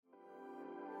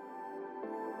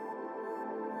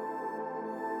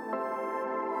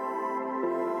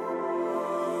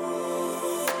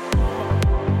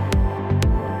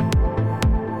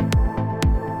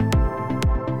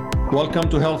Welcome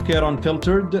to Healthcare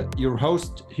Unfiltered. Your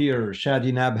host here,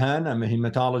 Shadi Nabhan. I'm a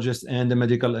hematologist and a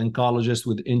medical oncologist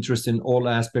with interest in all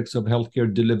aspects of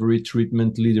healthcare delivery,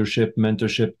 treatment, leadership,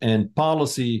 mentorship, and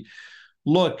policy.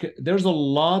 Look, there's a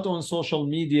lot on social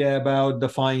media about the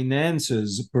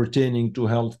finances pertaining to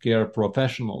healthcare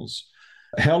professionals.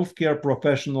 Healthcare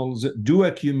professionals do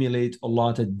accumulate a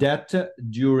lot of debt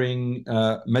during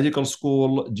medical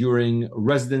school, during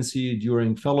residency,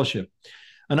 during fellowship.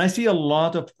 And I see a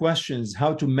lot of questions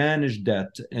how to manage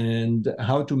debt and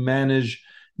how to manage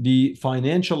the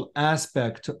financial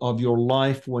aspect of your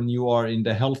life when you are in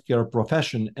the healthcare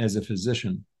profession as a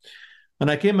physician. And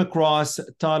I came across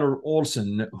Tyler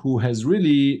Olson, who has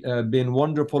really been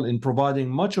wonderful in providing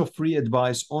much of free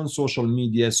advice on social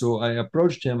media. So I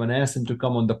approached him and asked him to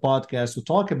come on the podcast to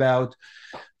talk about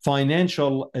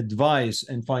financial advice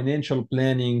and financial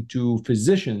planning to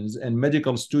physicians and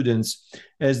medical students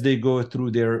as they go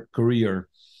through their career.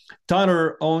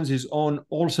 Tyler owns his own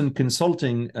Olson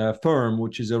consulting firm,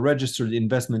 which is a registered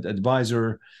investment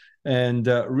advisor. And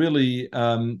really,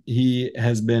 he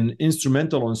has been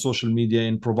instrumental on social media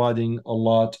in providing a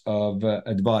lot of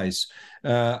advice.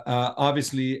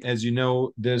 Obviously, as you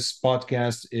know, this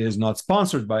podcast is not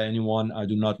sponsored by anyone. I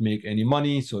do not make any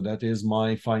money, so that is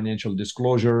my financial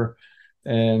disclosure.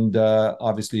 And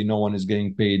obviously, no one is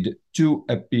getting paid to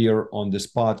appear on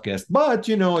this podcast. But,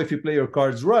 you know, if you play your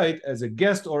cards right, as a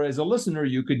guest or as a listener,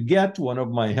 you could get one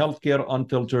of my Healthcare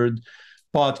Unfiltered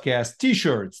podcast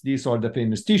t-shirts. These are the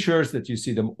famous t-shirts that you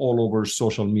see them all over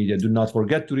social media. Do not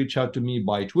forget to reach out to me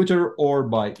by Twitter or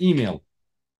by email.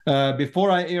 Before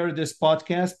I air this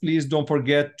podcast, please don't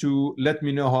forget to let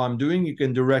me know how I'm doing. You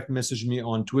can direct message me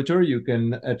on Twitter. You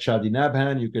can at Shadi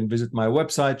Nabhan. You can visit my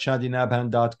website,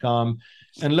 shadinabhan.com,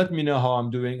 and let me know how I'm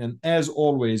doing. And as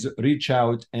always, reach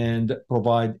out and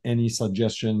provide any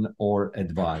suggestion or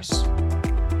advice.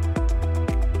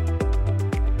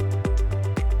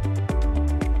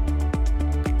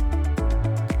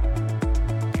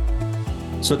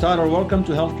 So Tyler, welcome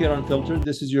to Healthcare Unfiltered.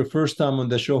 This is your first time on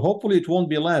the show. Hopefully it won't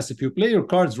be last. If you play your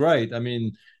cards right, I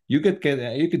mean, you could get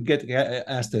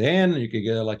asked again, you could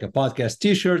get like a podcast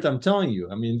t-shirt. I'm telling you,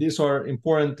 I mean, these are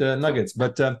important nuggets.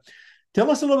 But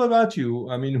tell us a little bit about you.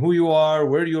 I mean, who you are,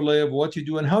 where you live, what you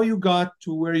do, and how you got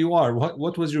to where you are.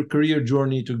 What was your career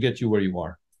journey to get you where you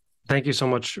are? Thank you so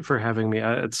much for having me.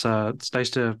 It's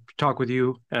nice to talk with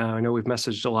you. I know we've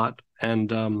messaged a lot,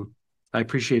 and I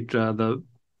appreciate the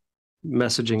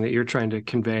messaging that you're trying to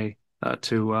convey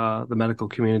to the medical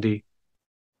community.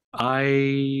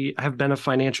 I have been a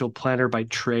financial planner by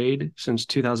trade since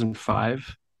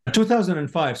 2005.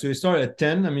 2005. So you started at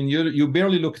 10. I mean, you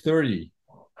barely look 30.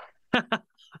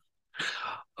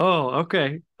 Oh,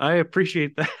 okay. I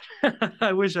appreciate that.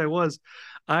 I wish I was.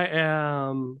 I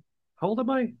am. How old am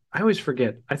I? I always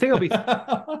forget. I think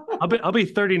I'll be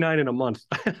 39 in a month.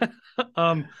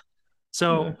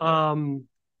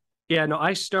 Yeah, no,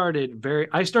 I started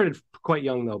quite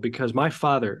young though, because my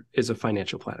father is a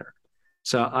financial planner.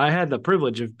 So I had the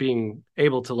privilege of being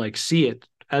able to like see it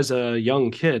as a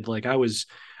young kid. Like I was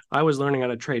learning how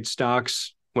to trade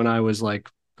stocks when I was like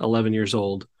 11 years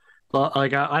old.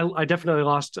 Like I definitely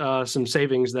lost some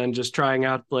savings then just trying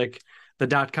out like the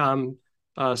 .com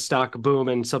stock boom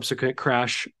and subsequent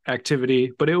crash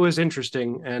activity, but it was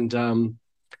interesting. And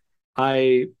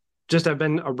I've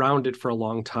been around it for a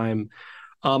long time.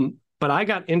 But I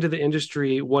got into the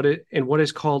industry in what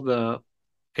is called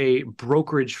a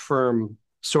brokerage firm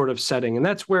sort of setting. And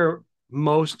that's where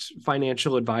most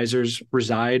financial advisors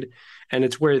reside. And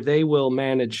it's where they will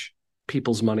manage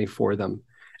people's money for them.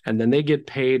 And then they get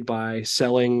paid by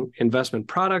selling investment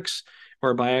products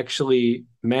or by actually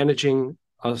managing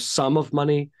a sum of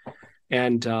money.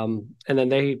 And then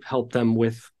they help them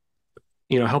with,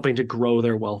 helping to grow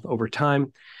their wealth over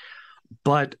time.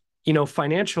 But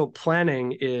financial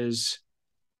planning is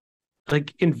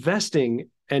like investing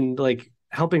and like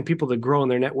helping people to grow in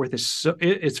their net worth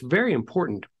it's very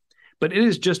important, but it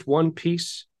is just one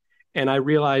piece. And I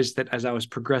realized that as I was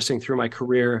progressing through my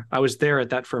career, I was there at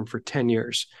that firm for 10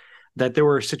 years, that there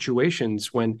were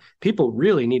situations when people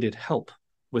really needed help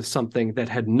with something that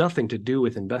had nothing to do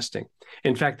with investing.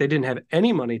 In fact, they didn't have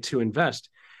any money to invest.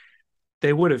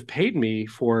 They would have paid me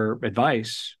for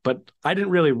advice, but I didn't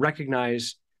really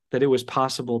recognize that it was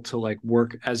possible to like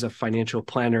work as a financial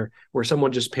planner where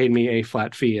someone just paid me a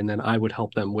flat fee and then I would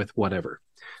help them with whatever.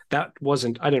 I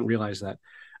didn't realize that.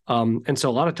 And so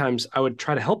a lot of times I would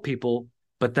try to help people,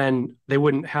 but then they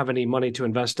wouldn't have any money to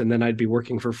invest and then I'd be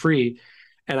working for free.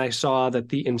 And I saw that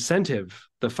the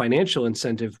financial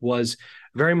incentive was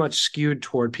very much skewed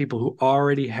toward people who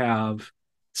already have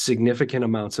significant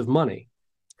amounts of money.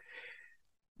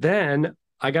 Then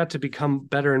I got to become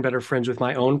better and better friends with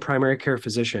my own primary care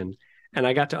physician. And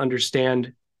I got to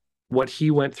understand what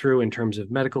he went through in terms of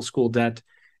medical school debt,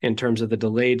 in terms of the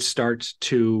delayed start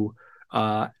to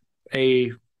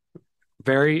a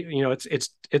very,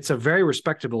 it's a very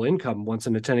respectable income once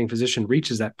an attending physician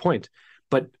reaches that point,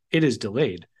 but it is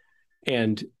delayed.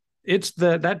 And it's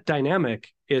that dynamic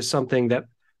is something that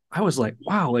I was like,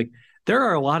 wow, like there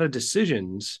are a lot of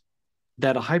decisions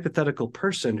that a hypothetical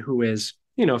person who is,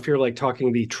 if you're like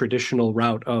talking the traditional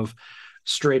route of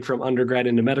straight from undergrad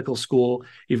into medical school,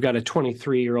 you've got a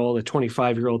 23-year-old, a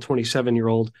 25-year-old,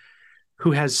 27-year-old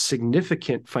who has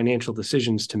significant financial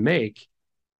decisions to make.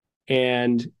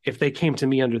 And if they came to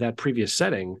me under that previous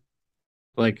setting,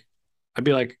 like I'd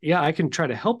be like, yeah, I can try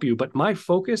to help you, but my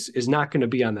focus is not going to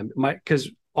be on them. Because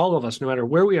all of us, no matter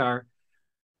where we are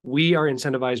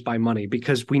incentivized by money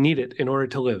because we need it in order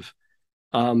to live.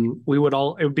 It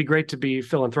would be great to be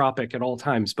philanthropic at all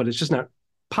times, but it's just not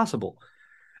possible.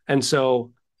 And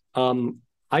so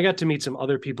I got to meet some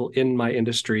other people in my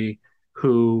industry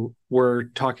who were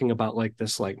talking about like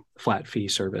this like flat fee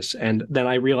service. And then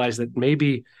I realized that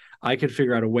maybe I could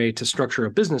figure out a way to structure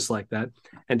a business like that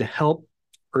and to help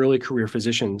early career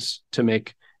physicians to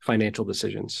make financial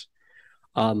decisions.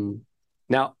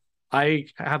 Now, I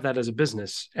have that as a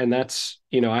business, and that's,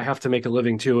 I have to make a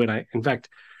living too. And in fact,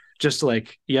 just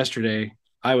like yesterday,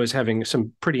 I was having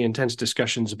some pretty intense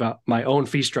discussions about my own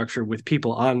fee structure with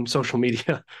people on social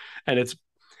media. And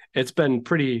it's been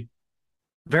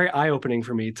very eye-opening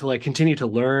for me to like continue to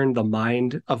learn the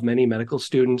mind of many medical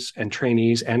students and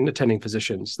trainees and attending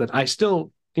physicians that I'm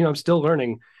still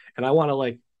learning, and I want to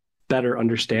like better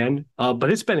understand.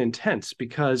 But it's been intense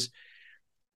because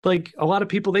like a lot of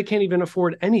people, they can't even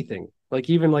afford anything.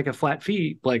 Like even like a flat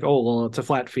fee, like, oh, well, it's a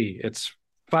flat fee. It's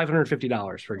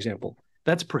 $550, for example.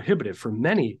 That's prohibitive for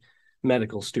many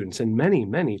medical students and many,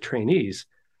 many trainees.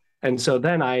 And so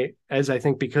then I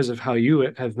think because of how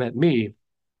you have met me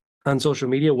on social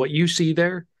media, what you see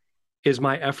there is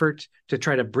my effort to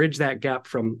try to bridge that gap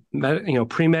from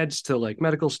pre-meds to like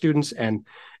medical students and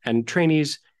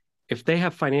trainees. If they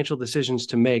have financial decisions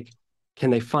to make, can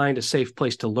they find a safe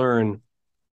place to learn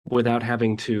without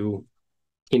having to,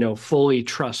 fully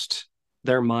trust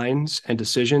their minds and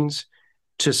decisions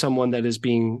to someone that is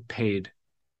being paid?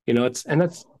 That's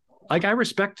like, I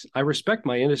respect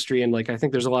my industry. And like, I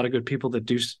think there's a lot of good people that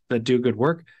do good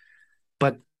work,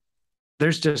 but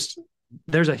there's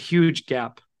a huge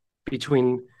gap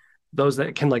between those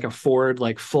that can like afford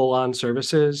like full on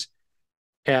services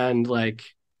and like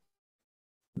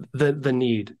the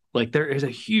need. Like there is a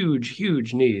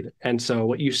huge need. And so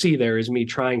what you see there is me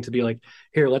trying to be like,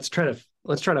 here, let's try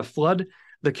to flood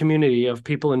the community of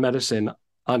people in medicine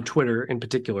on Twitter in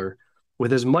particular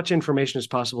with as much information as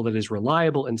possible that is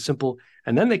reliable and simple,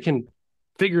 and then they can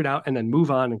figure it out and then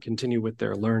move on and continue with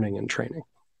their learning and training.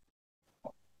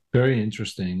 Very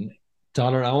interesting.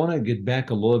 Tyler, I want to get back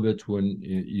a little bit when,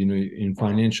 in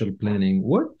financial planning,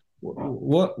 what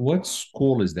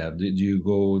school is that? Did you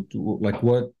go to like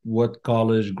what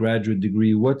college, graduate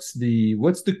degree? What's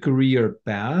the career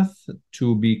path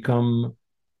to become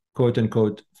quote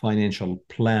unquote financial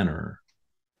planner?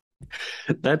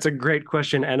 That's a great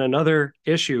question. And another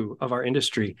issue of our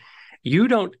industry.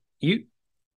 I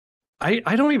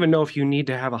don't even know if you need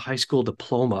to have a high school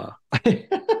diploma.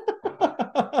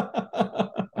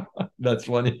 That's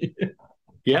funny.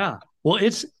 Yeah. Well,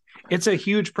 it's a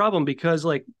huge problem because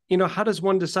like, how does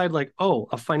one decide like, oh,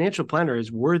 a financial planner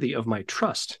is worthy of my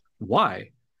trust?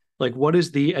 Why? Like, what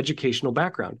is the educational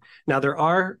background? Now, there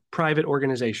are private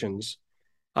organizations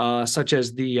such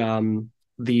as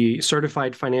the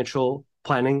Certified Financial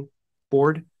Planning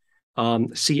Board,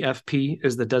 CFP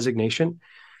is the designation.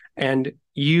 And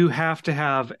you have to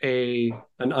have an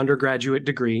undergraduate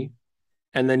degree.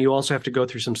 And then you also have to go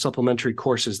through some supplementary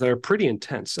courses that are pretty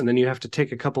intense. And then you have to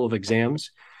take a couple of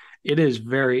exams. It is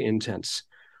very intense.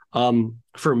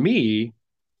 For me,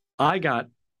 I got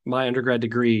my undergrad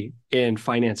degree in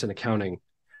finance and accounting,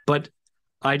 but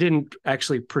I didn't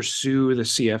actually pursue the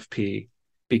CFP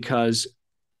because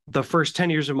the first 10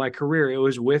 years of my career, it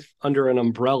was under an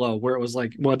umbrella where it was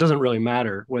like, well, it doesn't really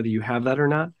matter whether you have that or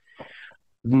not.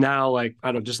 Now, like,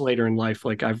 I don't, just later in life,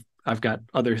 like I've got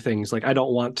other things. Like I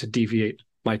don't want to deviate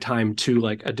my time to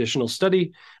like additional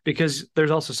study because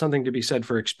there's also something to be said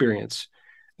for experience.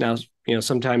 Now,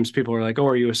 sometimes people are like, oh,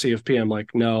 are you a CFP? I'm like,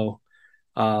 no.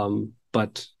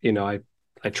 But I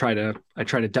try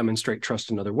to demonstrate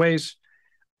trust in other ways.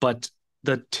 But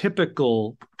the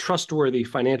typical trustworthy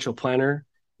financial planner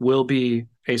will be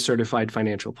a certified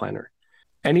financial planner.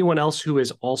 Anyone else who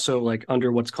is also like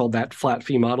under what's called that flat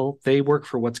fee model, they work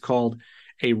for what's called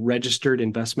a registered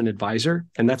investment advisor.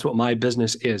 And that's what my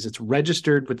business is. It's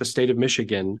registered with the state of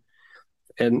Michigan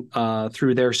and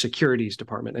through their securities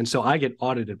department. And so I get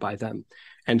audited by them.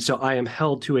 And so I am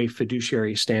held to a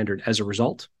fiduciary standard as a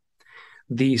result.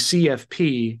 The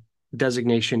CFP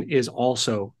designation is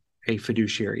also a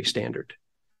fiduciary standard.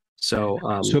 So,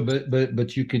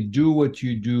 but you can do what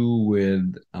you do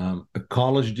with a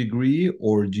college degree,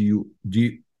 or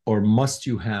or must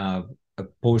you have a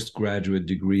postgraduate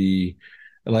degree?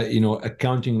 Like,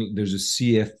 accounting, there's a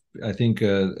CF, I think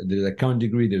there's an accounting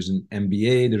degree, there's an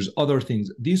MBA, there's other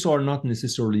things. These are not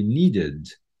necessarily needed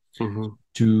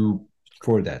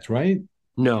for that, right?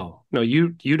 No,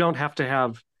 you don't have to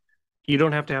have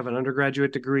an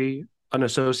undergraduate degree, an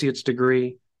associate's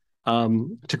degree,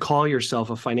 to call yourself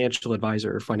a financial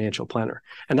advisor or financial planner.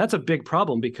 And that's a big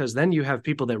problem, because then you have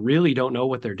people that really don't know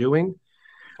what they're doing.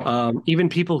 Even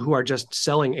people who are just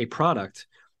selling a product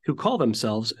who call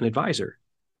themselves an advisor.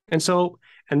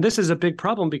 And this is a big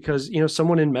problem because,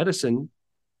 someone in medicine,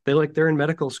 they're in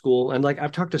medical school, and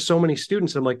I've talked to so many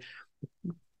students, I'm like,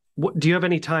 what do you have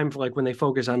any time for when they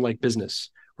focus on business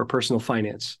or personal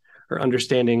finance or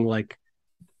understanding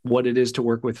what it is to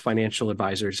work with financial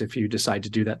advisors if you decide to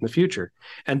do that in the future?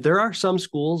 And there are some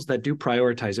schools that do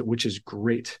prioritize it, which is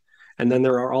great. And then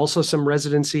there are also some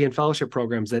residency and fellowship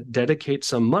programs that dedicate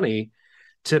some money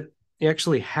to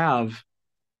actually have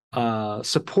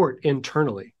support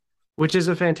internally, which is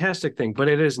a fantastic thing, but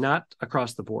it is not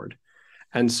across the board.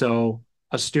 And so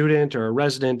a student or a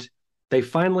resident, they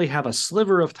finally have a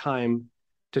sliver of time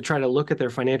to try to look at their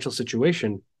financial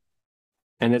situation.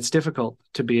 And it's difficult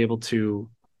to be able to,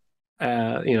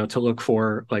 to look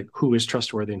for who is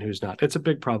trustworthy and who's not. It's a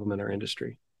big problem in our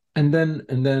industry. And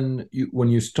then when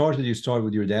you started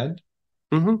with your dad?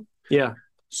 Mm-hmm. Yeah.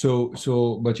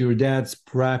 But your dad's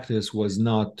practice was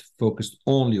not focused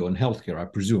only on healthcare, I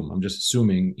presume. I'm just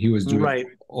assuming he was doing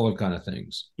all kind of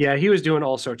things. Yeah, he was doing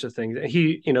all sorts of things.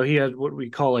 He had what we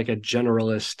call a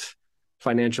generalist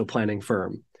financial planning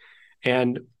firm.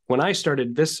 And when I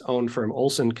started this own firm,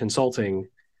 Olson Consulting,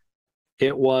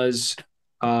 it was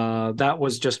that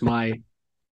was just my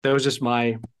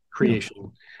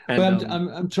creation. And, but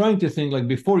I'm trying to think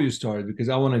before you started, because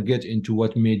I want to get into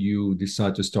what made you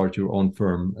decide to start your own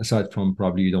firm, aside from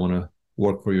probably you don't want to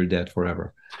work for your dad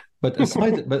forever. But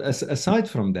aside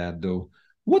from that, though,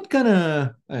 what kind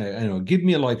of, I don't know, give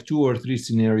me 2 or 3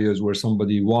 scenarios where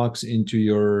somebody walks into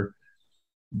your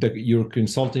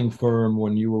consulting firm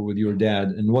when you were with your dad,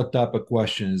 and what type of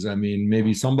questions? I mean,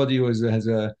 maybe somebody who has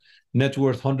a net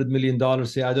worth $100 million,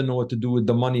 say, I don't know what to do with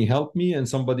the money, help me. And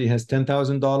somebody has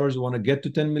 $10,000, want to get to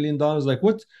 $10 million.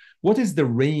 What is the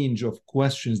range of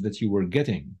questions that you were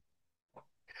getting?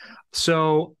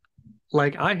 So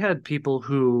I had people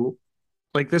who,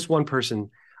 this one person,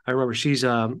 I remember she's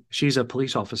a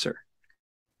police officer,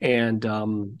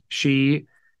 and she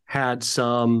had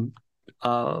some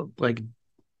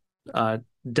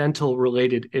dental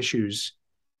related issues,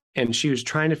 and she was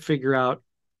trying to figure out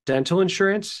dental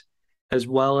insurance as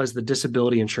well as the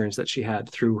disability insurance that she had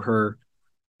through her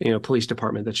police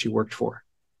department that she worked for.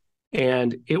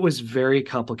 And it was very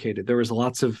complicated. There was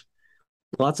lots of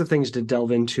things to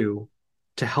delve into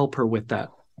to help her with that.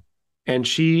 And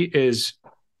she is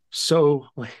so,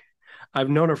 I've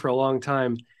known her for a long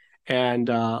time, and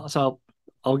so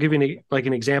I'll give you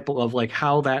an example of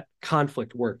how that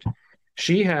conflict worked.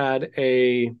 She comes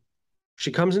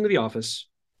into the office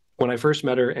when I first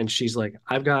met her, and she's like,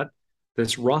 I've got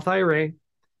this Roth IRA,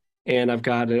 and I've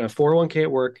got a 401k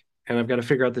at work, and I've got to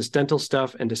figure out this dental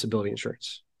stuff and disability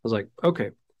insurance. I was like, okay.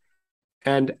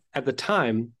 And at the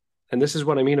time, and this is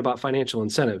what I mean about financial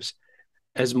incentives,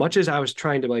 as much as I was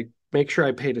trying to make sure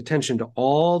I paid attention to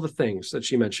all the things that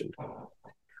she mentioned,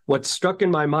 what struck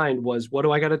in my mind was, what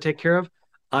do I got to take care of?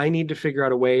 I need to figure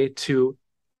out a way to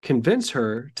convince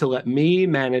her to let me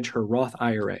manage her Roth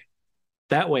IRA.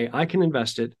 That way I can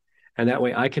invest it, and that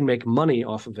way I can make money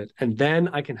off of it, and then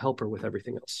I can help her with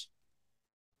everything else.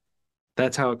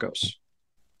 That's how it goes.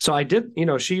 So I did,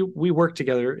 we worked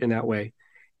together in that way,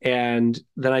 and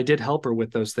then I did help her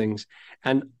with those things.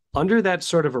 And under that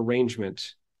sort of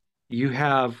arrangement, you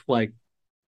have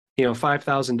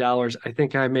 $5,000. I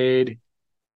think I made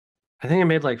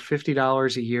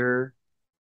 $50 a year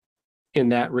in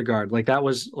that regard. That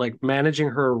was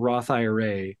managing her Roth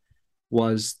IRA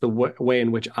was the way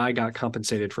in which I got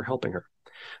compensated for helping her.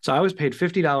 So I was paid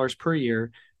 $50 per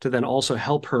year to then also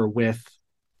help her with,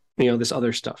 this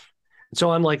other stuff. And so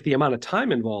on the amount of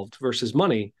time involved versus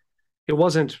money, it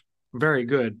wasn't very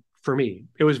good for me.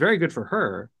 It was very good for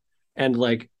her. And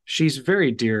she's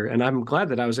very dear, and I'm glad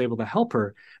that I was able to help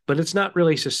her, but it's not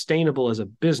really sustainable as a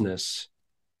business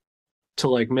to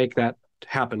like make that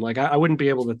happen. Like I wouldn't be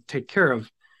able to take care of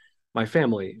my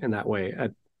family in that way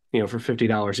at, for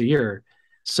 $50 a year.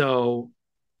 So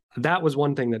that was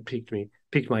one thing that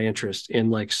piqued my interest in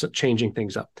like changing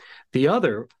things up. The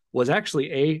other was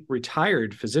actually a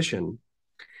retired physician,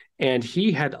 and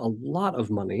he had a lot of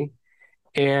money,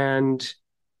 and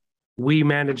we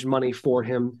managed money for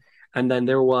him. And then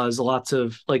there was lots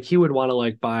of like, he would want to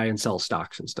like buy and sell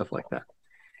stocks and stuff like that.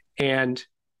 And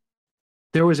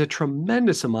there was a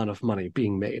tremendous amount of money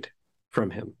being made from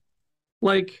him.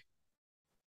 Like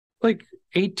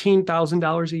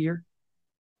 $18,000 a year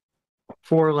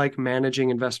for like managing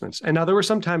investments. And now there were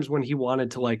some times when he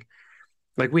wanted to like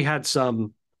we had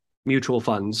some mutual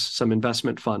funds, some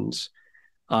investment funds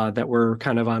that were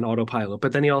kind of on autopilot,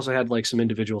 but then he also had like some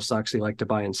individual stocks he liked to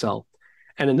buy and sell.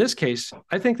 And in this case,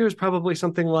 I think there's probably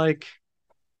something like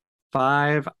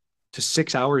 5 to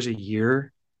 6 hours a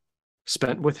year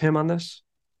spent with him on this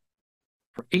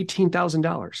for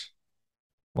 $18,000.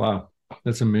 Wow,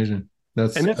 that's amazing.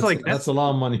 That's a lot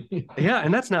of money. Yeah,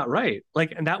 and that's not right.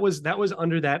 Like, and that was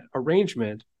under that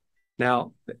arrangement.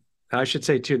 Now, I should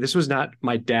say too, this was not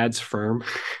my dad's firm.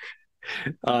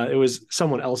 It was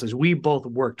someone else's. We both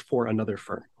worked for another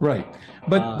firm. Right.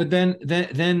 But then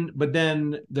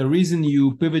the reason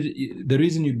you pivoted, the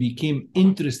reason you became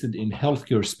interested in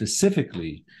healthcare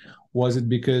specifically, was it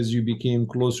because you became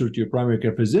closer to your primary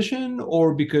care physician,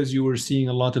 or because you were seeing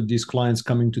a lot of these clients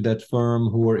coming to that firm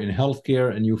who were in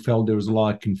healthcare and you felt there was a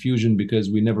lot of confusion because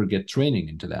we never get training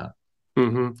into that?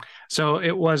 Mm-hmm. So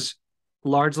it was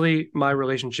largely my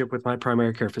relationship with my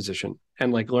primary care physician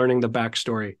and like learning the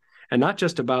backstory, and not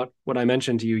just about what I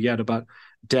mentioned to you yet about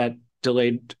debt,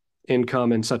 delayed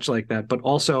income and such like that, but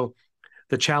also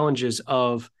the challenges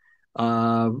of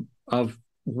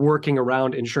working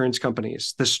around insurance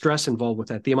companies, the stress involved with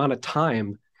that, the amount of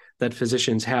time that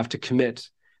physicians have to commit.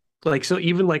 Like, so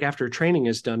even like after training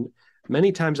is done,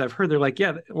 many times I've heard they're like,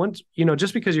 yeah, once,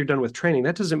 just because you're done with training,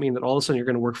 that doesn't mean that all of a sudden you're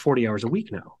going to work 40 hours a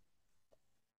week now.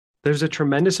 There's a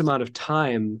tremendous amount of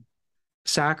time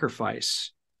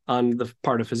sacrifice on the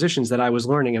part of physicians that I was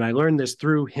learning. And I learned this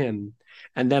through him.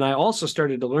 And then I also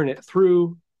started to learn it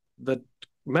through the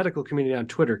medical community on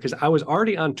Twitter, because I was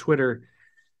already on Twitter.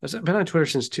 I've been on Twitter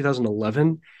since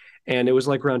 2011. And it was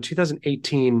like around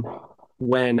 2018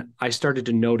 when I started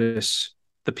to notice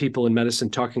the people in medicine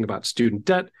talking about student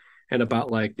debt and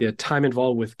about like the time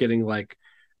involved with getting like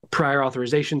prior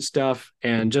authorization stuff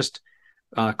and just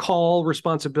call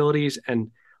responsibilities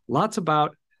and lots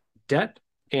about debt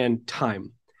and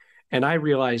time. And I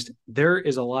realized there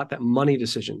is a lot that money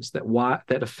decisions,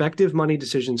 that effective money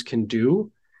decisions can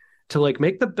do to like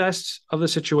make the best of the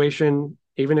situation,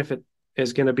 even if it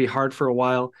is going to be hard for a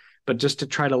while, but just to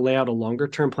try to lay out a longer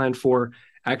term plan for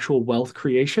actual wealth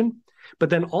creation. But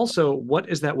then also, what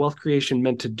is that wealth creation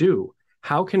meant to do?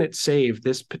 How can it save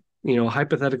this,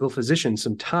 hypothetical physician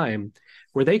some time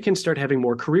where they can start having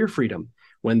more career freedom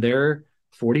when they're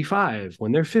 45,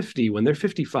 when they're 50, when they're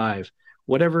 55,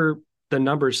 whatever the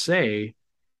numbers say?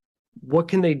 What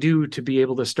can they do to be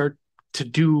able to start to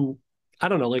do, I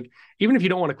don't know, like, even if you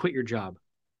don't want to quit your job,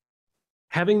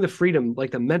 having the freedom,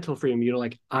 like the mental freedom,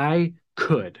 like I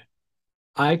could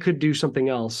do something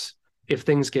else if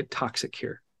things get toxic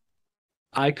here.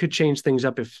 I could change things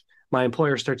up if my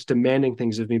employer starts demanding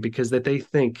things of me because that they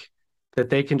think that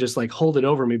they can just like hold it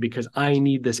over me because I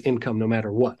need this income no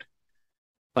matter what.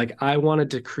 Like, I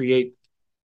wanted to create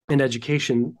an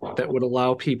education that would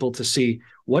allow people to see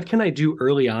what can I do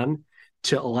early on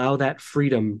to allow that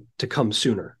freedom to come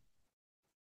sooner.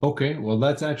 Okay, well,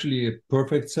 that's actually a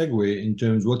perfect segue in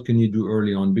terms of what can you do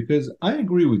early on, because I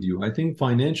agree with you. I think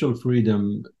financial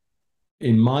freedom,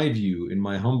 in my view, in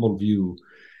my humble view,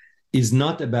 is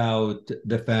not about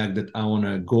the fact that I want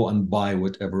to go and buy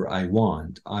whatever I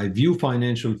want. I view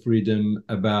financial freedom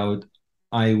about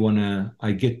I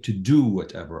get to do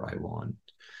whatever I want.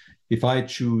 If I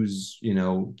choose,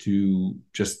 to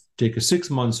just take a 6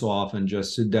 months off and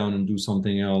just sit down and do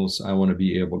something else, I want to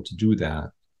be able to do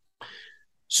that.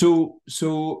 So,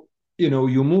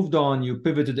 you moved on, you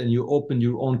pivoted, and you opened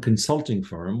your own consulting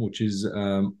firm, which is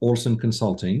Olson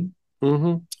Consulting.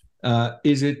 Mm-hmm.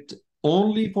 Is it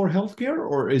only for healthcare,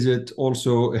 or is it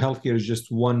also healthcare is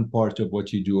just one part of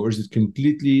what you do, or is it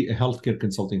completely a healthcare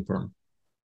consulting firm?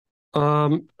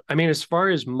 I mean, as far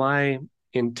as my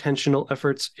intentional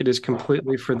efforts, it is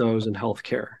completely for those in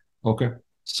healthcare. Okay.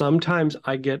 Sometimes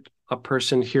I get a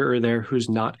person here or there who's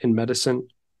not in medicine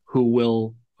who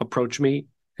will approach me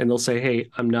and they'll say, hey,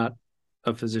 I'm not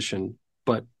a physician,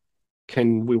 but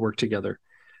can we work together?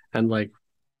 And like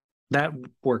that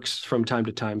works from time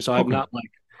to time. So I'm not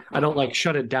like, I don't like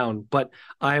shut it down, but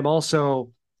I'm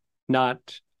also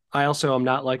not, I also am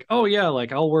not like, oh yeah,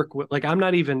 like I'll work with, like I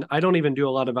don't even do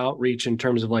a lot of outreach in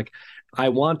terms of like, I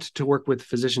want to work with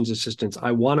physician's assistants.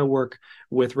 I want to work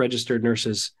with registered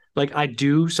nurses. Like I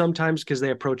do sometimes because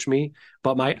they approach me,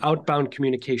 but my outbound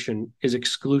communication is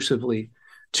exclusively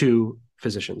to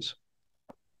physicians.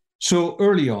 So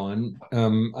early on,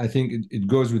 I think it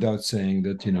goes without saying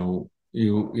that,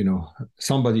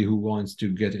 somebody who wants to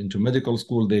get into medical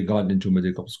school, they got into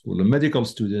medical school. A medical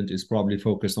student is probably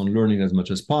focused on learning as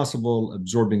much as possible,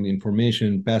 absorbing the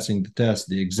information, passing the test,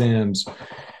 the exams,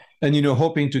 and,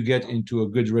 hoping to get into a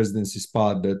good residency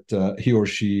spot that he or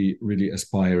she really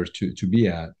aspires to be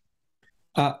at.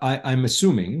 I'm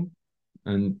assuming,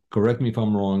 and correct me if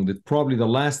I'm wrong, that probably the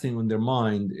last thing on their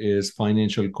mind is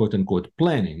financial quote unquote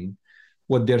planning.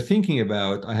 What they're thinking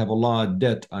about, I have a lot of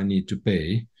debt I need to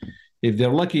pay. If they're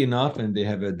lucky enough and they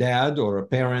have a dad or a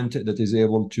parent that is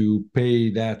able to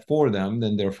pay that for them,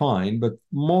 then they're fine. But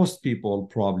most people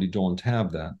probably don't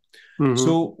have that. Mm-hmm.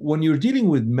 So when you're dealing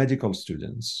with medical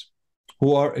students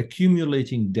who are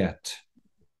accumulating debt,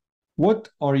 what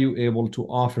are you able to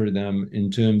offer them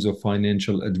in terms of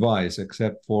financial advice,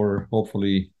 except for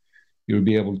hopefully you'll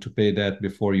be able to pay that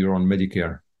before you're on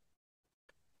Medicare?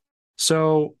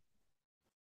 So,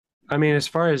 I mean, as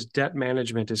far as debt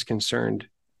management is concerned,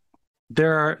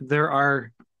 there are there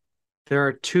are there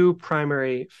are two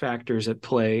primary factors at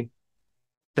play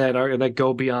that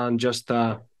go beyond just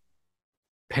the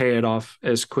pay it off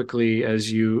as quickly as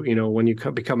when you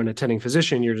become an attending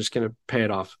physician, you're just going to pay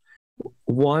it off.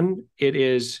 One, it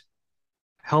is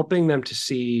helping them to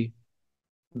see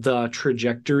the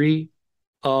trajectory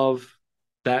of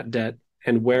that debt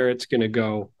and where it's going to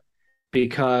go,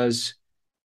 because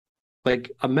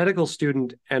like a medical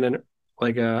student and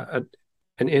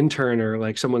an intern or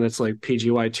like someone that's like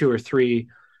PGY 2 or 3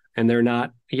 and they're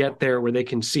not yet there where they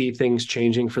can see things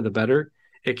changing for the better,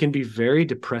 it can be very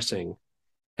depressing.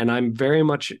 And I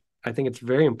think it's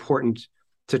very important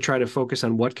to try to focus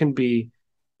on what can be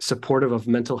supportive of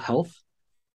mental health.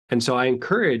 And so I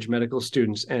encourage medical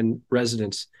students and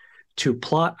residents to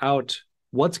plot out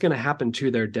what's going to happen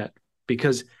to their debt,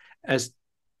 because as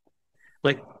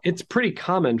like it's pretty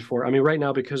common right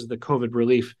now because of the COVID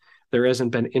relief, there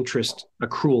hasn't been interest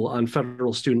accrual on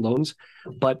federal student loans,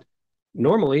 but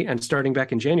normally, and starting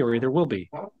back in January, there will be.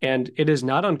 And it is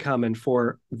not uncommon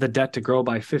for the debt to grow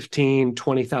by $15,000,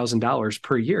 $20,000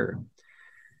 per year.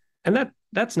 And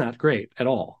that's not great at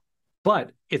all.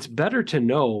 But it's better to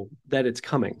know that it's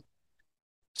coming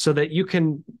so that you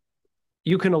can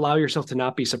allow yourself to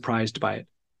not be surprised by it.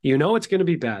 You know it's going to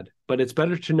be bad, but it's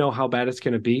better to know how bad it's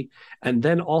going to be. And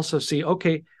then also see,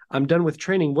 okay, I'm done with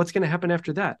training. What's going to happen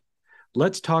after that?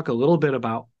 Let's talk a little bit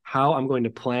about how I'm going to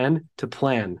plan to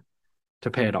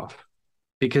pay it off,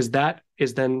 because that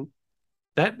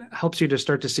helps you to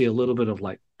start to see a little bit of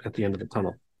light at the end of the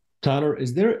tunnel. Tyler,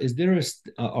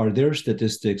 are there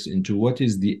statistics into what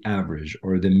is the average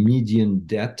or the median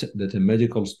debt that a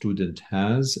medical student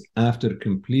has after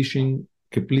completing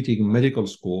medical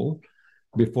school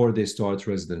before they start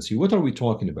residency? What are we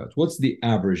talking about? What's the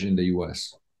average in the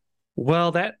US?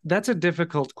 Well, that's a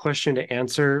difficult question to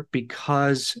answer,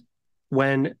 because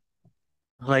in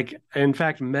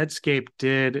fact, Medscape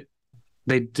did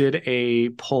a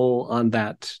poll on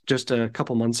that just a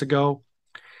couple months ago,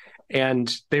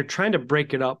 and they're trying to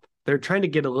break it up. They're trying to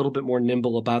get a little bit more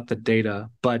nimble about the data,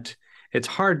 but it's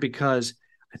hard because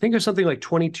I think there's something like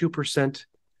 22%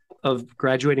 of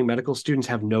graduating medical students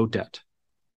have no debt,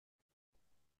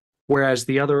 whereas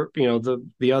the other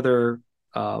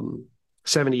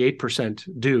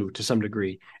 78% do to some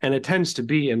degree, and it tends to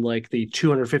be in like the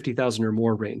 250,000 or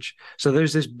more range. So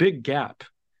there's this big gap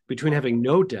between having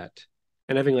no debt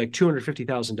and having like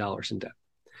 $250,000 in debt.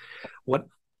 What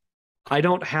I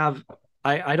don't have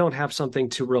something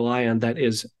to rely on that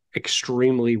is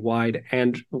extremely wide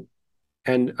and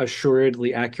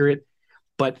assuredly accurate,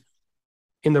 but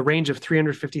in the range of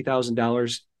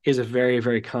 $350,000 is a very,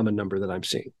 very common number that I'm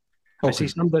seeing. Okay.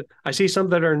 I see some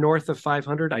that are north of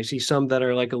 500. I see some that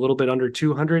are like a little bit under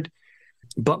 200,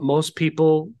 but most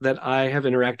people that I have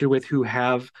interacted with who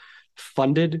have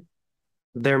funded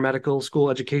their medical school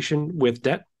education with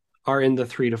debt are in the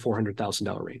 $300,000 to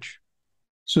 $400,000 range.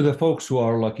 So the folks who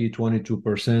are lucky,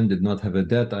 22% did not have a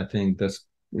debt. I think that's,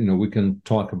 we can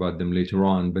talk about them later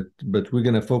on, but we're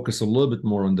going to focus a little bit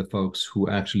more on the folks who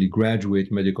actually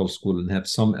graduate medical school and have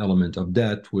some element of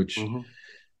debt, which,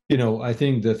 I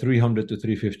think the 300 to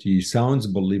 350 sounds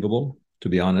believable, to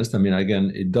be honest. I mean, again,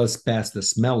 it does pass the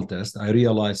smell test. I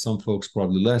realize some folks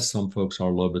probably less, some folks are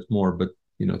a little bit more, but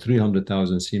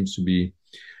 300,000 seems to be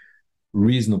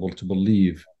reasonable to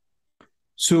believe.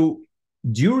 So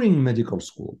during medical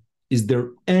school, is there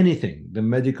anything the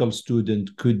medical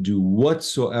student could do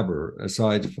whatsoever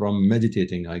aside from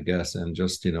meditating, I guess, and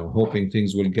just, hoping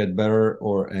things will get better?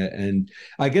 And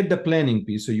I get the planning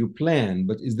piece, so you plan,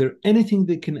 but is there anything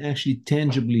they can actually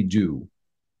tangibly do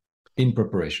in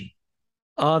preparation?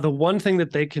 The one thing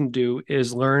that they can do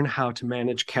is learn how to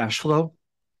manage cash flow.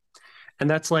 And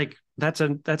that's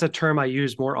a term I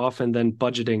use more often than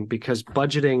budgeting, because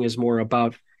budgeting is more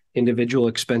about individual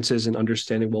expenses and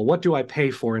understanding, well, what do I pay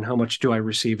for and how much do I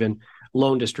receive in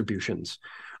loan distributions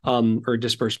or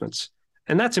disbursements?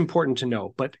 And that's important to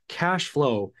know. But cash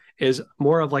flow is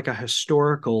more of like a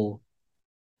historical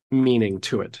meaning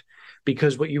to it,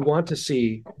 because what you want to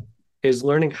see is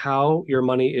learning how your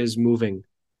money is moving.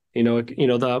 You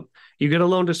get a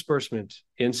loan disbursement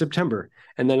in September,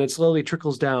 and then it slowly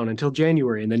trickles down until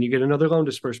January, and then you get another loan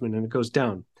disbursement and it goes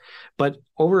down. But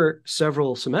over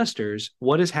several semesters,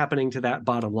 what is happening to that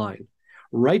bottom line?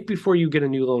 Right before you get a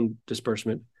new loan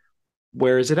disbursement,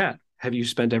 where is it at? Have you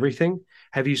spent everything?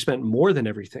 Have you spent more than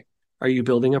everything? Are you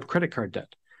building up credit card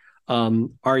debt?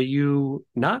 Are you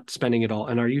not spending it all,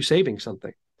 and are you saving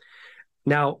something?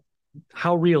 Now,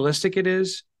 how realistic it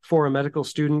is for a medical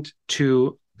student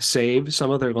to save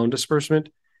some of their loan disbursement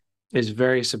is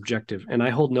very subjective. And I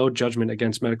hold no judgment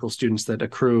against medical students that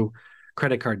accrue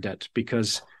credit card debt,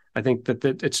 because I think that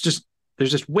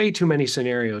there's just way too many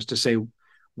scenarios to say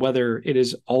whether it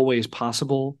is always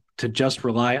possible to just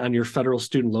rely on your federal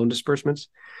student loan disbursements.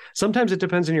 Sometimes it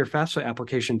depends on your FAFSA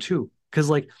application too. Because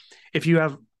like if you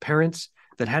have parents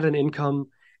that had an income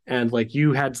and like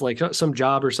you had like some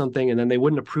job or something, and then they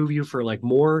wouldn't approve you for like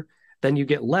more, then you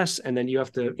get less, and then you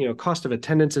have to, cost of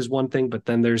attendance is one thing, but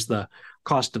then there's the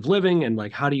cost of living, and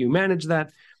like, how do you manage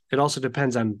that? It also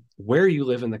depends on where you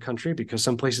live in the country, because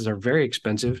some places are very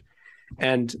expensive.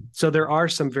 And so there are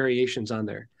some variations on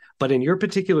there. But in your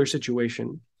particular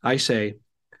situation, I say,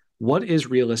 what is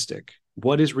realistic?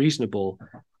 What is reasonable?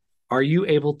 Are you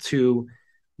able to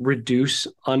reduce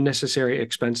unnecessary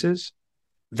expenses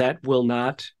that will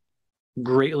not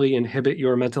greatly inhibit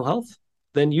your mental health?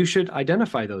 Then you should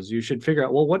identify those. You should figure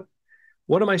out, well,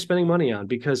 what am I spending money on?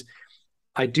 Because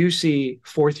I do see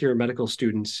fourth year medical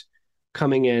students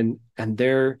coming in and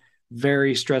they're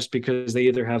very stressed because they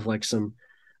either have like some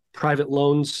private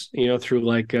loans, through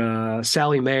like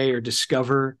Sally Mae or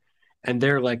Discover. And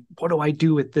they're like, what do I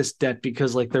do with this debt?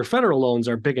 Because like their federal loans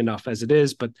are big enough as it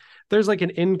is, but there's like an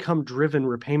income driven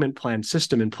repayment plan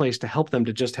system in place to help them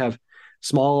to just have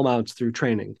small amounts through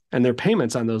training. And their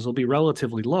payments on those will be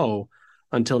relatively low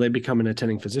until they become an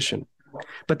attending physician.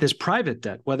 But this private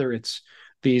debt, whether it's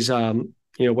these,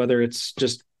 whether it's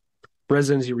just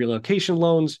residency relocation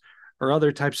loans or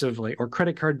other types of or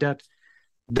credit card debt,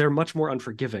 they're much more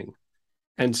unforgiving.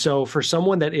 And so for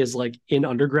someone that is like in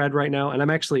undergrad right now, and I'm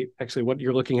actually what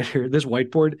you're looking at here, this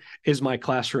whiteboard is my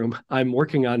classroom. I'm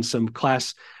working on some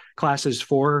classes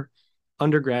for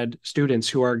undergrad students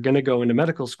who are going to go into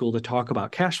medical school to talk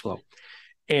about cash flow.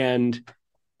 And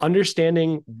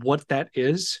understanding what that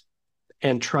is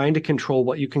and trying to control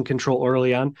what you can control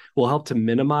early on will help to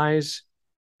minimize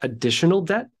additional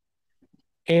debt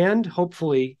and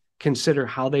hopefully consider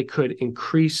how they could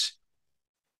increase,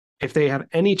 if they have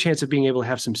any chance of being able to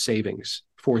have some savings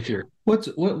fourth year.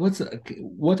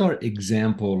 What are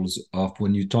examples of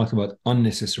when you talk about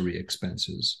unnecessary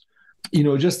expenses?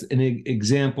 Just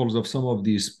examples of some of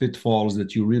these pitfalls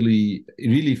that you really,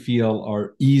 really feel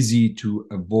are easy to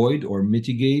avoid or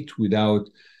mitigate without,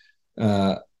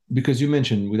 because you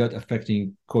mentioned without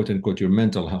affecting, quote unquote, your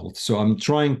mental health. So I'm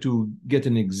trying to get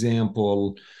an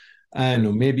example. I don't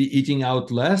know, maybe eating out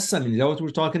less. I mean, is that what we're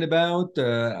talking about?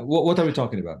 What are we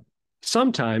talking about?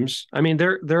 Sometimes, I mean,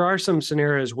 there are some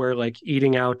scenarios where like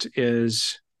eating out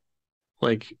is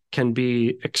like can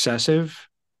be excessive.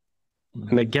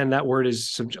 And again, that word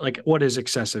is like, what is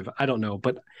excessive? I don't know,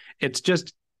 but it's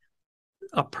just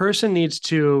a person needs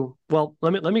to, well,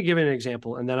 let me give you an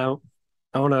example. And then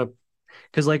I want to,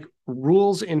 because like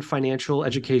rules in financial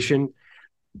education,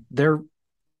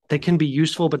 they can be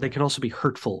useful, but they can also be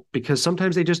hurtful because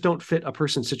sometimes they just don't fit a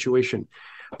person's situation.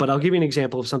 But I'll give you an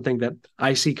example of something that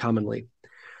I see commonly.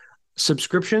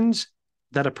 Subscriptions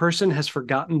that a person has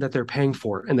forgotten that they're paying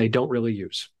for and they don't really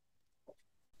use.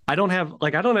 I don't have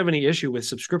any issue with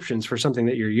subscriptions for something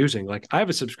that you're using. Like I have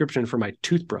a subscription for my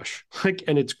toothbrush,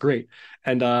 and it's great.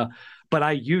 And but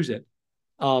I use it.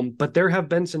 But there have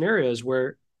been scenarios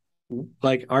where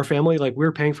like our family, like we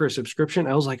were paying for a subscription.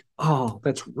 I was like, oh,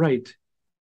 that's right.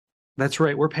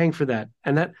 We're paying for that.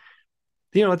 And that,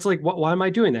 it's like, why am I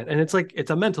doing that? And it's like,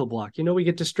 it's a mental block. We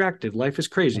get distracted. Life is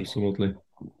crazy. Absolutely.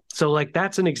 So like,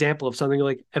 that's an example of something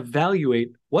like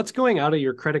evaluate what's going out of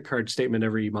your credit card statement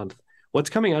every month. what's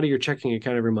coming out of your checking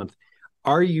account every month?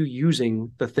 Are you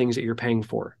using the things that you're paying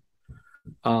for?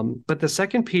 But the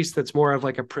second piece that's more of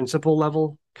like a principal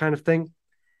level kind of thing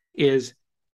is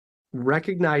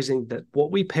recognizing that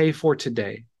what we pay for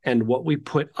today and what we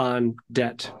put on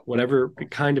debt, whatever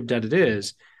kind of debt it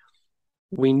is,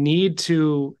 we need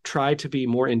to try to be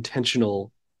more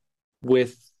intentional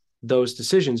with those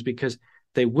decisions because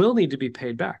they will need to be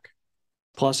paid back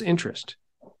plus interest.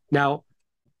 Now,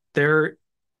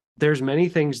 there's many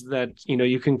things that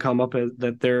you can come up with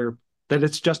that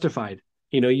it's justified.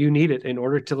 You need it in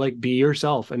order to like be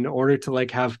yourself, in order to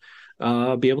like have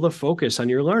be able to focus on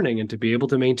your learning and to be able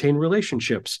to maintain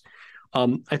relationships.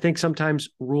 I think sometimes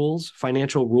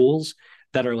financial rules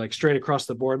that are like straight across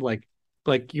the board, like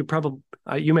you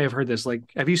may have heard this. Like,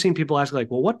 have you seen people ask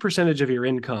like, well, what percentage of your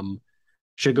income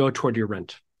should go toward your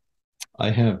rent? I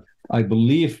have. I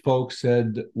believe folks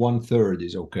said 1/3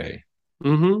 is okay.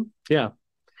 Mm-hmm. Yeah.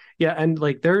 Yeah. And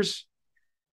like there's,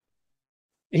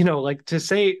 like to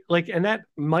say like, and that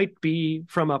might be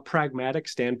from a pragmatic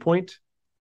standpoint,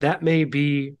 that may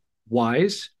be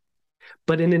wise,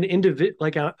 but in an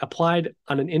applied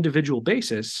on an individual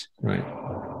basis, right?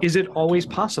 Is it always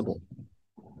possible?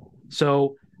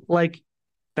 So like,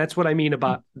 that's what I mean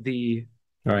about the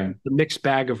mixed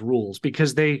bag of rules,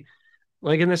 because they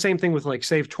like in the same thing with like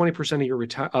save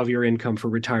 20% of your income for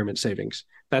retirement savings.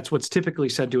 That's what's typically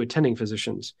said to attending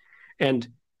physicians. And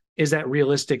is that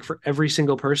realistic for every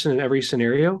single person in every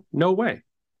scenario? No way.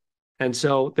 And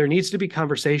so there needs to be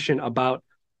conversation about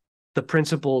the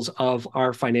principles of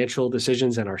our financial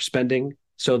decisions and our spending,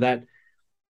 so that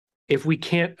if we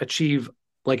can't achieve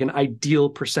like an ideal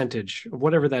percentage of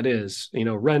whatever that is,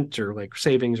 rent or like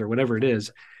savings or whatever it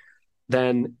is,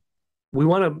 then we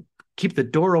want to keep the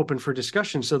door open for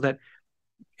discussion so that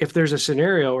if there's a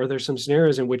scenario or there's some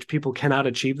scenarios in which people cannot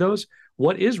achieve those,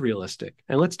 what is realistic?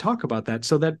 And let's talk about that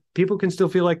so that people can still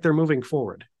feel like they're moving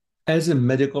forward. As a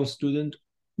medical student,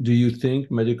 do you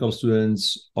think medical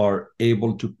students are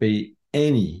able to pay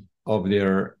any of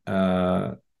their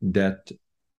debt?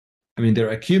 I mean, they're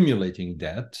accumulating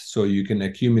debt, so you can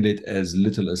accumulate as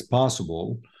little as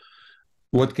possible.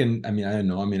 I don't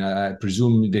know. I mean, I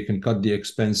presume they can cut the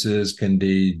expenses. Can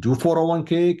they do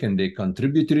 401k? Can they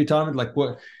contribute to retirement? Like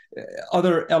what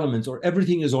other elements, or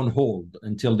everything is on hold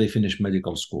until they finish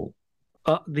medical school?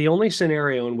 The only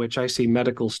scenario in which I see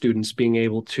medical students being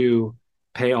able to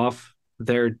pay off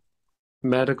their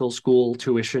medical school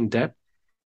tuition debt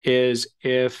is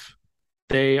if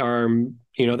they are,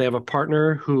 they have a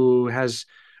partner who has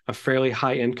a fairly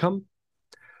high income,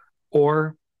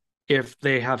 or if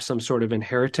they have some sort of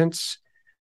inheritance.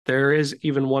 There is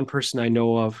even one person I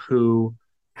know of who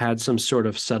had some sort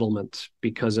of settlement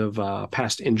because of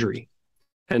past injury.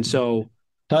 And so,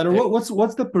 Tyler,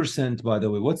 what's the percent, by the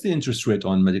way? What's the interest rate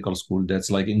on medical school debts,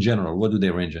 like in general? What do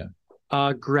they range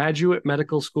at? Graduate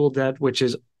medical school debt,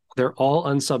 they're all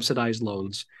unsubsidized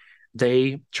loans.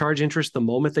 They charge interest the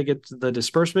moment they get the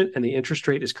disbursement, and the interest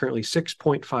rate is currently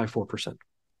 6.54%.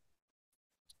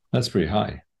 That's pretty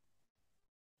high.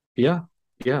 Yeah.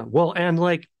 Yeah. Well, and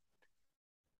like,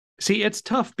 see, it's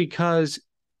tough because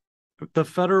the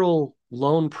federal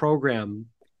loan program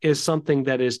is something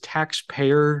that is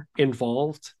taxpayer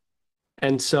involved.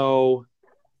 And so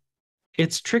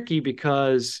it's tricky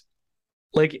because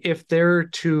like if they're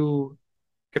to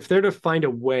find a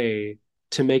way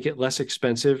to make it less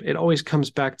expensive, it always comes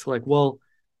back to like, well,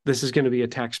 this is going to be a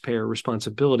taxpayer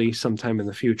responsibility sometime in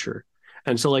the future.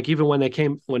 And so like even when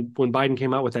Biden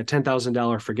came out with that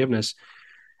 $10,000 forgiveness,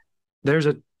 there's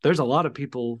a lot of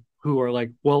people who are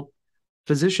like, well,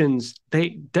 physicians, they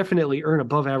definitely earn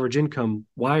above average income.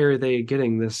 Why are they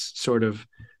getting this sort of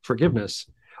forgiveness?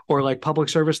 Or like public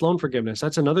service loan forgiveness.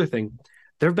 That's another thing.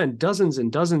 There have been dozens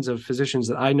and dozens of physicians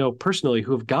that I know personally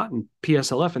who have gotten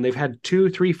PSLF, and they've had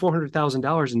 $200,000, $300,000,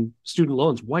 $400,000 in student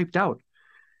loans wiped out.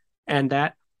 And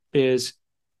that is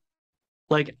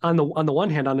like on the one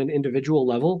hand, on an individual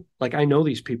level, like I know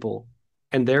these people,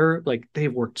 and they're like,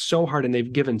 they've worked so hard and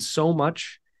they've given so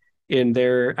much in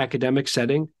their academic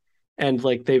setting. And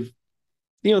like they've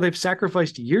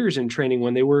sacrificed years in training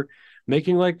when they were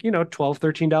making like, $12,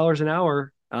 $13 an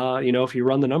hour, if you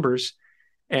run the numbers.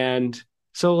 And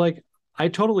so like, I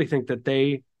totally think that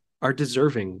they are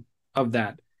deserving of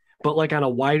that. But like on a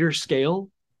wider scale,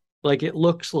 like it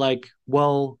looks like,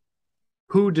 well,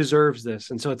 who deserves this?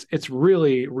 And so it's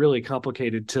really, really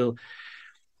complicated to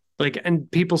like, and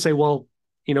people say, well,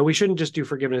 we shouldn't just do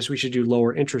forgiveness. We should do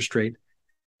lower interest rate.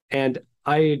 And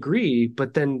I agree,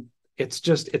 but then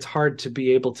it's hard to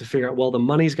be able to figure out, well, the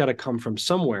money's got to come from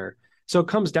somewhere. So it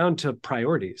comes down to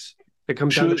priorities. It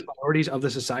comes down to priorities of the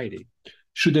society.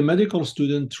 Should a medical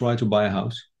student try to buy a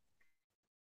house?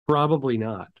 Probably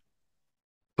not.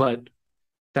 But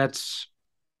that's,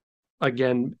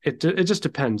 again, it just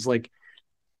depends. Like,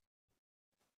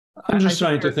 I'm I just think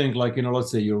trying to think, like,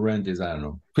 let's say your rent is, I don't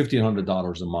know,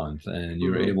 $1,500 a month, and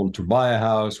you're able to buy a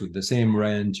house with the same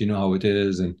rent, you know how it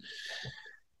is. And,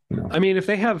 I mean, if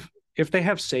they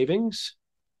have savings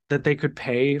that they could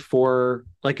pay for,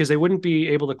 like, because they wouldn't be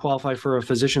able to qualify for a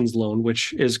physician's loan,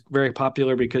 which is very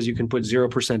popular because you can put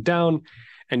 0% down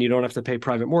and you don't have to pay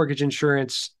private mortgage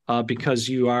insurance because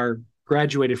you are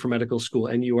graduated from medical school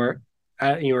and you're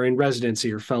in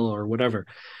residency or fellow or whatever.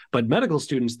 But medical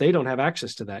students, they don't have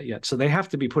access to that yet. So they have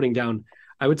to be putting down,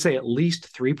 I would say, at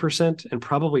least 3% and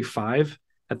probably 5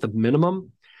 at the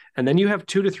minimum. And then you have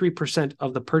 2 to 3%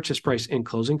 of the purchase price in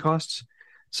closing costs.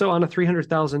 So on a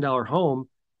 $300,000 home,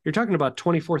 you're talking about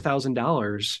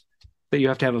 $24,000 that you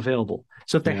have to have available.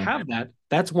 So if they have that,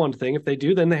 that's one thing. If they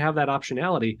do, then they have that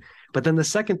optionality. But then the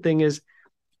second thing is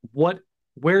where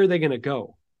are they going to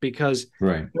go? Because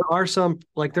there are some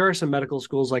medical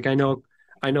schools, like I know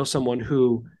someone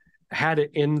who had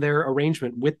it in their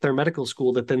arrangement with their medical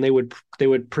school that then they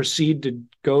would proceed to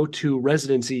go to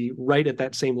residency right at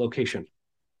that same location.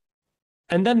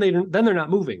 And then they're not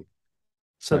moving.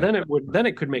 So then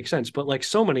it could make sense. But like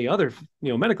so many other,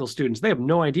 medical students, they have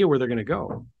no idea where they're going to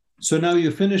go. So now you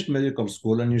finished medical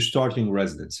school and you're starting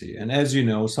residency. And as you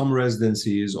know, some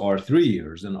residencies are 3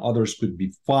 years and others could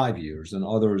be 5 years and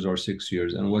others are 6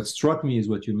 years. And what struck me is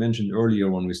what you mentioned earlier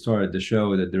when we started the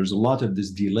show, that there's a lot of this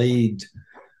delayed,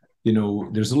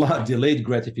 there's a lot of delayed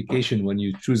gratification when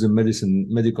you choose a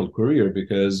medical career,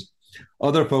 because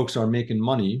other folks are making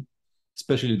money,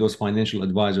 especially those financial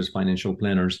advisors, financial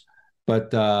planners.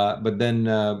 But then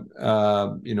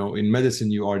in medicine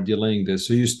you are delaying this.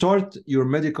 So you start your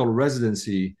medical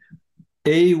residency.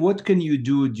 A, what can you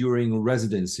do during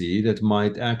residency that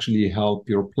might actually help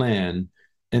your plan?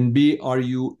 And B, are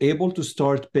you able to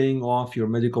start paying off your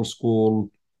medical school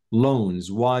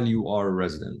loans while you are a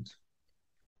resident?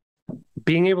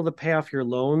 Being able to pay off your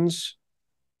loans,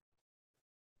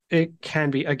 it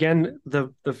can be, again,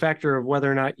 the factor of whether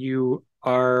or not you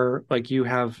are, like, you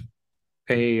have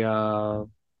a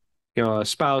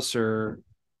spouse or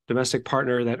domestic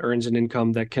partner that earns an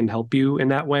income that can help you in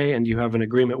that way, and you have an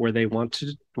agreement where they want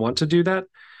to do that.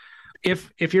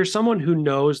 If you're someone who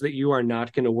knows that you are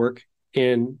not going to work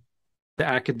in the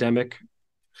academic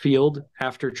field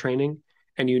after training,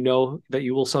 and you know that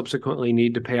you will subsequently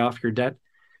need to pay off your debt,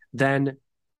 then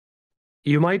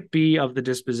you might be of the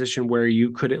disposition where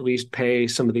you could at least pay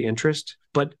some of the interest,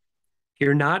 but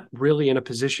you're not really in a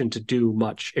position to do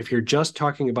much if you're just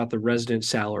talking about the resident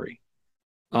salary.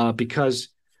 Because,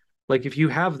 like, if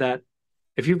you've got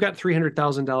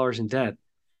 $300,000 in debt,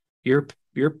 your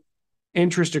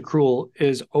interest accrual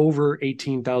is over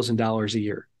 $18,000 a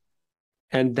year.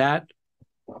 And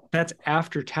that's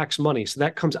after tax money. So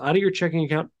that comes out of your checking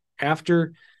account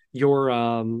after your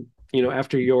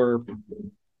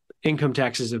income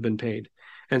taxes have been paid.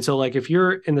 And so, like, if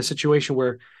you're in the situation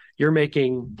where if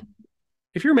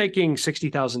you're making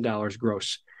 $60,000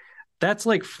 gross, that's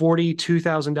like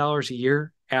 $42,000 a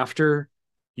year after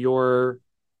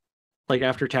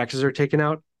after taxes are taken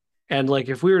out. And like,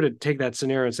 if we were to take that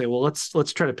scenario and say, well,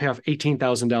 let's try to pay off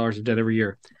 $18,000 of debt every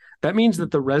year, that means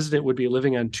that the resident would be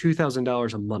living on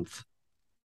 $2,000 a month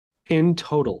in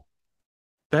total.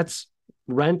 That's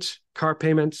rent, car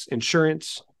payments,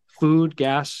 insurance, food,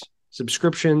 gas,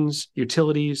 subscriptions,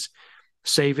 utilities,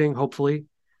 saving, hopefully.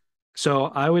 So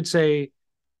I would say,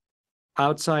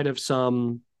 outside of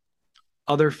some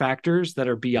other factors that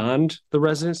are beyond the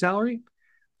resident salary,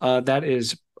 that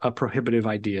is a prohibitive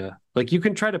idea. Like, you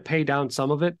can try to pay down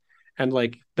some of it, and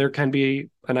like there can be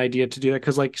an idea to do that,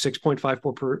 because like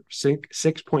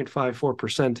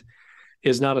 6.54%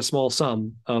 is not a small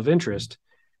sum of interest.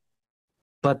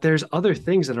 But there's other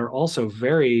things that are also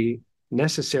very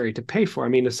necessary to pay for. I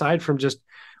mean, aside from just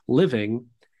living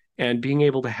and being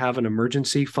able to have an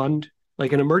emergency fund,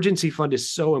 like, an emergency fund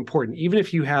is so important. Even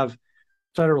if you have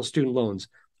federal student loans,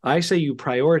 I say you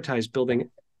prioritize building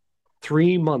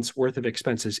 3 months worth of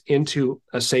expenses into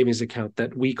a savings account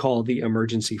that we call the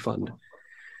emergency fund.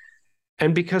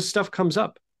 And because stuff comes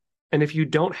up, and if you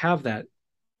don't have that,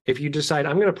 if you decide,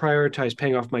 I'm going to prioritize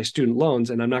paying off my student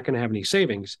loans and I'm not going to have any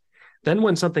savings, then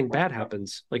when something bad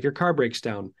happens, like your car breaks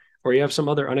down or you have some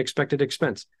other unexpected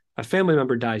expense, a family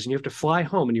member dies and you have to fly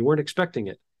home and you weren't expecting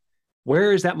it,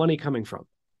 where is that money coming from?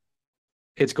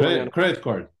 It's going on credit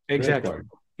card.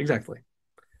 Exactly.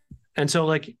 And so,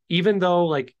 like, even though,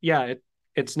 like, yeah,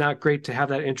 it's not great to have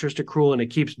that interest accrual and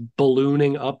it keeps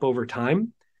ballooning up over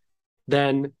time,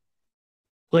 then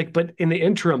Like, but in the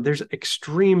interim, there's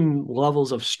extreme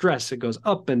levels of stress. It goes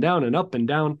up and down and up and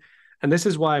down. And this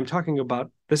is why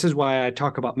I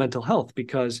talk about mental health,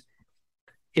 because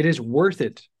it is worth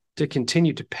it to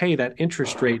continue to pay that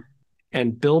interest rate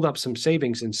and build up some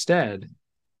savings instead,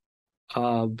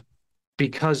 uh,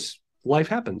 because life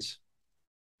happens.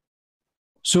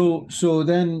 So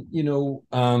then,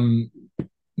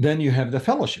 then you have the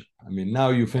fellowship. I mean, now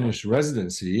you finish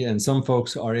residency, and some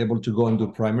folks are able to go and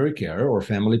do primary care or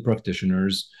family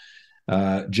practitioners,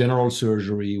 general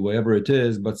surgery, whatever it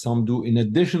is, but some do an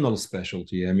additional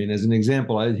specialty. I mean, as an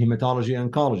example, I did hematology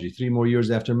oncology, 3 more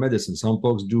years after medicine. Some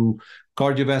folks do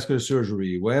cardiovascular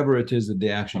surgery, whatever it is that they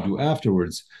actually do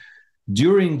afterwards.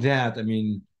 During that, I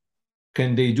mean,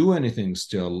 can they do anything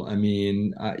still? I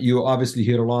mean, you obviously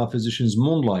hear a lot of physicians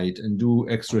moonlight and do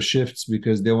extra shifts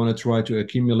because they want to try to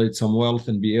accumulate some wealth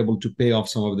and be able to pay off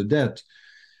some of the debt,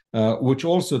 which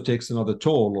also takes another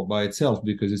toll by itself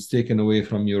because it's taken away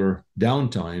from your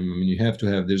downtime. I mean, you have to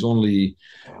have, there's only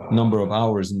a number of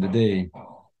hours in the day.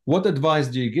 What advice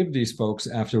do you give these folks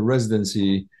after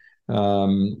residency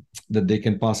that they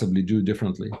can possibly do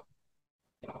differently?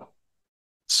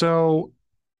 So,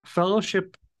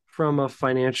 fellowship from a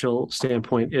financial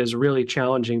standpoint is really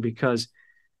challenging because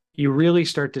you really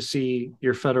start to see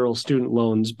your federal student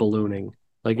loans ballooning.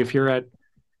 Like if you're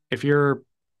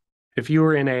if you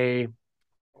were in a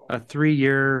 3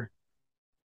 year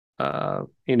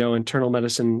internal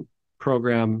medicine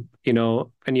program,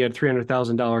 and you had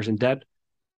 $300,000 in debt,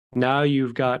 now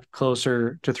you've got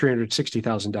closer to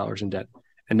 $360,000 in debt.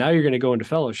 And now you're going to go into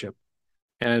fellowship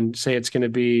and say it's going to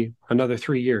be another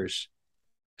 3 years.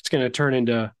 It's going to turn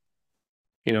into,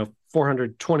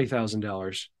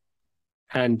 $420,000.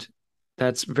 And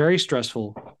that's very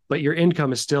stressful, but your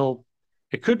income is still,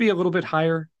 it could be a little bit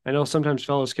higher. I know sometimes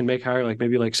fellows can make higher, like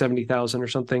maybe like 70,000 or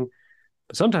something.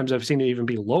 But sometimes I've seen it even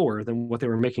be lower than what they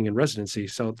were making in residency.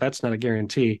 So that's not a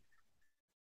guarantee.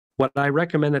 What I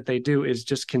recommend that they do is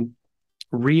just can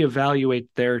reevaluate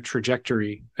their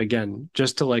trajectory again,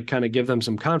 just to like kind of give them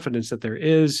some confidence that there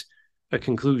is a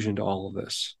conclusion to all of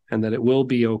this and that it will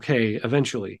be okay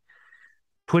eventually.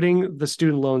 Putting the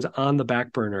student loans on the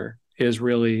back burner is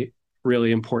really,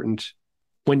 really important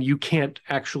when you can't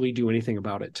actually do anything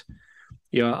about it.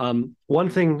 One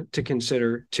thing to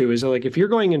consider too is like if you're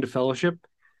going into fellowship,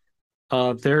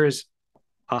 there is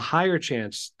a higher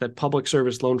chance that public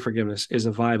service loan forgiveness is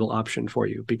a viable option for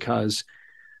you because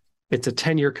it's a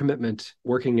 10-year commitment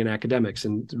working in academics,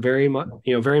 and very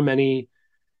many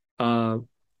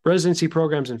residency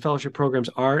programs and fellowship programs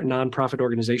are nonprofit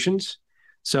organizations.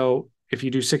 So if you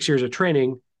do 6 years of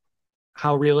training,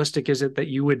 how realistic is it that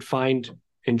you would find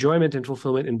enjoyment and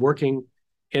fulfillment in working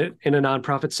in a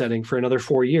nonprofit setting for another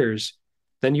 4 years?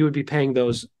 Then you would be paying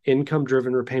those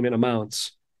income-driven repayment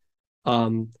amounts.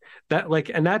 And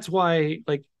that's why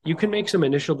you can make some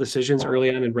initial decisions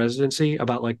early on in residency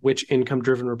about like which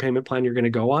income-driven repayment plan you're going to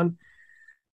go on.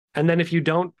 And then if you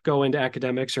don't go into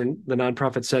academics or the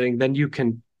nonprofit setting, then you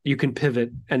can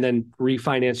pivot and then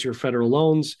refinance your federal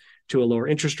loans to a lower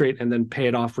interest rate and then pay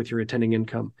it off with your attending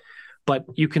income. But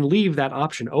you can leave that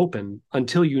option open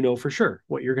until you know for sure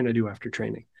what you're going to do after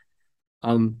training.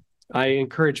 I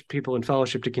encourage people in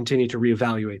fellowship to continue to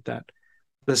reevaluate that.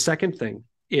 The second thing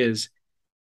is,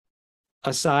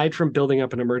 aside from building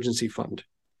up an emergency fund,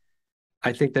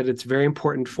 I think that it's very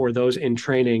important for those in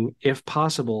training, if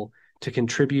possible, to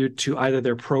contribute to either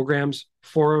their program's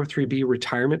 403(b)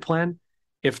 retirement plan,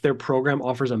 if their program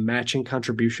offers a matching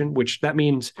contribution, which that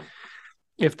means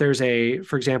if there's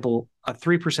for example, a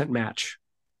 3% match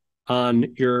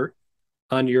on your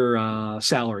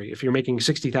salary, if you're making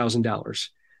 $60,000,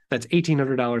 that's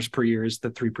 $1,800 per year is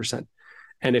the 3%.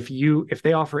 And if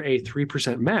they offer a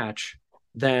 3% match,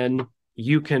 then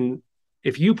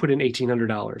if you put in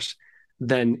 $1,800,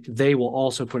 then they will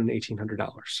also put in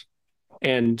 $1,800.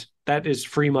 And that is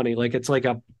free money. Like it's like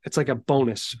a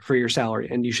bonus for your salary.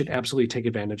 And you should absolutely take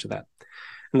advantage of that.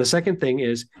 And the second thing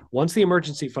is, once the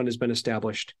emergency fund has been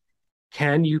established,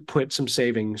 can you put some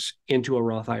savings into a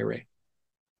Roth IRA?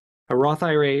 A Roth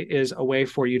IRA is a way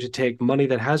for you to take money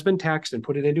that has been taxed and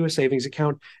put it into a savings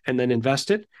account and then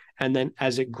invest it. And then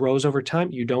as it grows over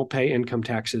time, you don't pay income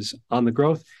taxes on the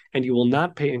growth, and you will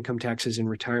not pay income taxes in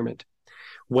retirement.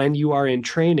 When you are in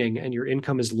training and your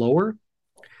income is lower,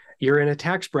 you're in a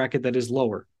tax bracket that is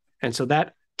lower. And so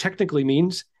that technically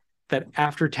means that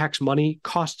after tax money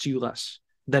costs you less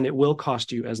than it will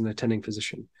cost you as an attending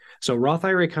physician. So Roth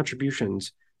IRA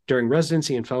contributions during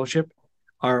residency and fellowship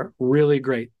are really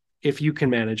great if you can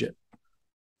manage it.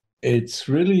 It's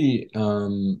really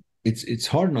it's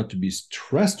hard not to be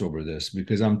stressed over this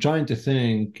because I'm trying to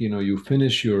think, you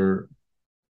finish your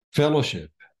Fellowship,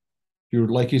 you're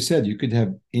like you said, you could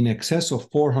have in excess of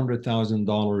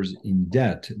 $400,000 in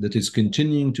debt that is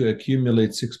continuing to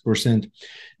accumulate 6%.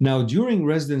 Now, during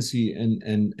residency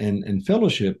and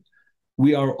fellowship,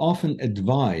 we are often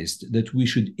advised that we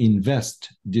should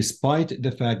invest despite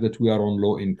the fact that we are on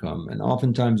low income. And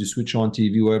oftentimes you switch on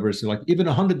TV, whatever, so like even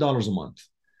 $100 a month.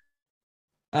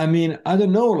 I mean, I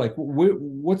don't know, like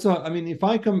I mean,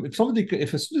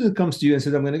 if a student comes to you and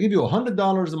says, I'm going to give you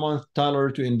 $100 a month,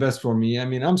 Tyler, to invest for me. I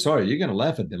mean, I'm sorry, you're going to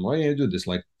laugh at them. Why do you do this?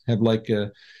 Like have like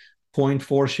zero point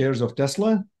 0.4 shares of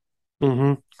Tesla?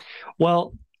 Mm-hmm.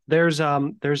 Well, there's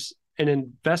an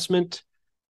investment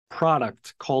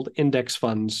product called index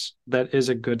funds that is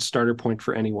a good starter point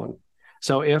for anyone.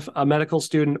 So if a medical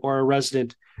student or a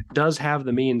resident does have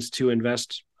the means to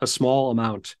invest a small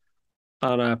amount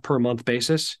on a per month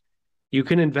basis, you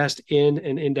can invest in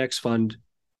an index fund,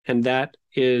 and that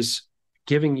is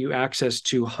giving you access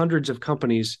to hundreds of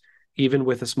companies, even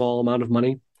with a small amount of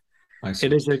money.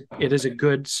 It is a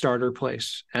good starter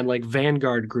place. And like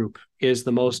Vanguard Group is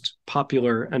the most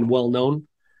popular and well-known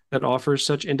that offers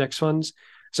such index funds.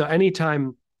 So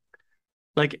anytime,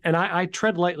 like, and I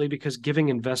tread lightly because giving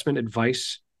investment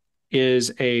advice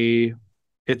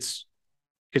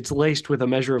it's laced with a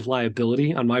measure of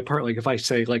liability on my part. Like if I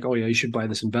say like, oh yeah, you should buy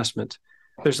this investment,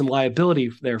 there's some liability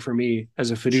there for me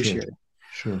as a fiduciary.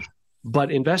 Sure.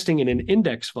 But investing in an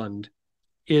index fund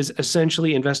is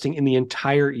essentially investing in the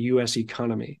entire US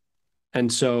economy.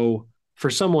 And so for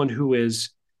someone who is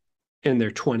in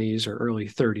their 20s or early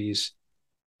 30s,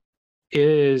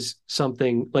 is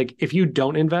something like if you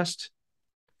don't invest,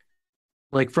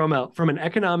 like from an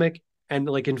economic and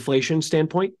like inflation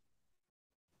standpoint,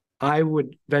 I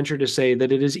would venture to say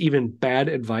that it is even bad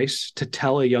advice to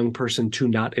tell a young person to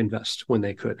not invest when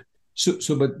they could.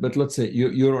 But let's say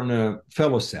you're on a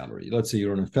fellow salary. Let's say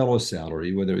you're on a fellow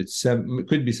salary, whether it's it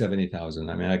could be 70,000.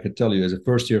 I mean, I could tell you as a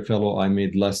first year fellow, I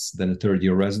made less than a third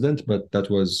year resident, but that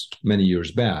was many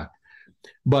years back.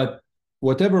 But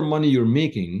whatever money you're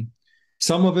making,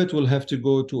 some of it will have to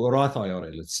go to a Roth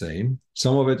IRA, let's say.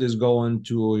 Some of it is going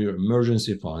to your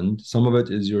emergency fund. Some of it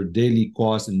is your daily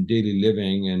cost and daily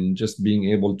living and just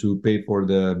being able to pay for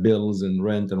the bills and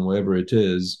rent and whatever it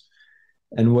is.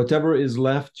 And whatever is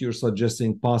left, you're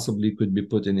suggesting possibly could be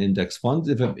put in index funds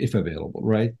if available,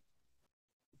 right?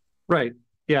 Right.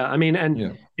 Yeah. I mean, and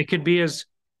yeah. it can be as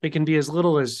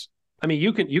little as, I mean,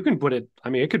 you can put it,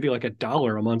 I mean, it could be like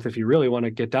 $1 a month if you really want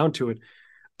to get down to it.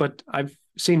 But I've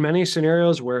seen many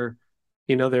scenarios where,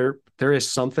 you know, there is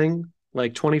something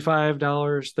like $25,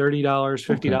 $30,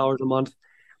 $50 a month.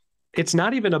 It's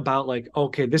not even about like,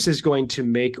 okay, this is going to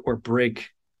make or break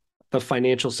the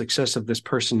financial success of this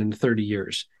person in 30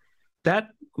 years. That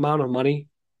amount of money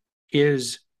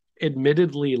is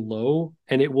admittedly low,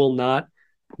 and it will not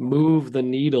move the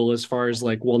needle as far as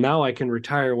like, well, now I can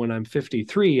retire when I'm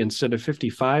 53 instead of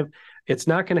 55. It's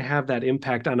not going to have that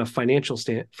impact on a financial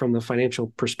from the financial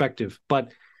perspective,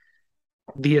 but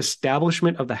the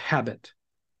establishment of the habit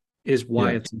is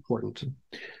why it's important.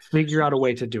 Figure out a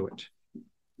way to do it.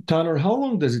 Tyler, how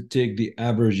long does it take the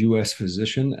average U.S.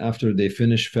 physician after they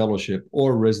finish fellowship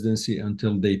or residency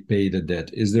until they pay the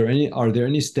debt? Are there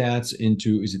any stats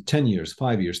into, is it 10 years,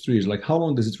 5 years, 3 years? Like how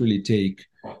long does it really take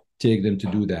them to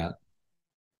do that?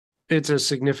 It's a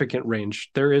significant range.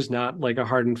 There is not like a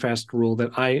hard and fast rule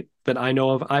that I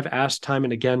know of. I've asked time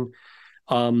and again.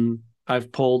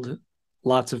 I've polled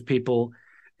lots of people,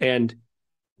 and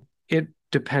it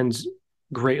depends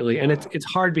greatly. And it's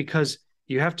hard because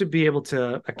you have to be able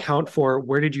to account for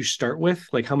where did you start with,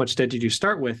 like how much debt did you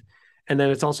start with, and then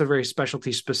it's also very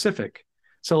specialty specific.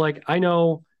 So like I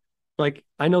know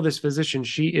this physician.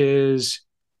 She is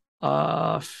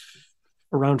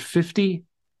around 50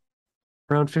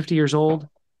 years old.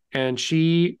 And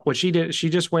she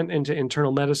just went into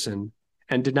internal medicine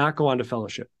and did not go on to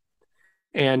fellowship.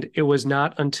 And it was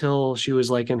not until she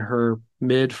was like in her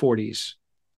mid 40s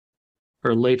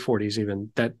or late 40s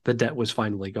even that the debt was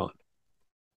finally gone.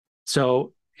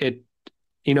 So and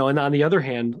on the other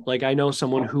hand, like I know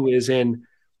someone who is in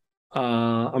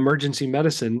emergency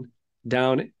medicine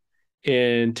down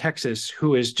in Texas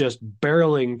who is just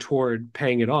barreling toward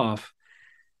paying it off.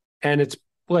 And it's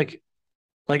like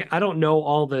I don't know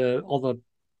all the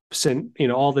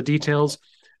details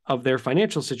of their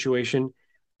financial situation,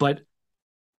 but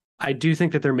I do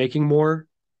think that they're making more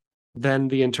than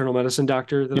the internal medicine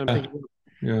doctor that I'm thinking of.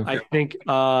 Yeah. I think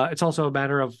it's also a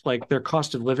matter of like their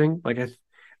cost of living. Like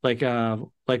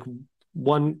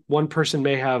one person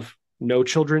may have no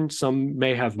children, some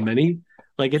may have many.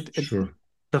 Like Sure.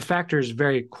 The factors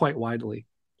vary quite widely.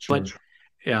 Sure. But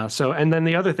yeah, so and then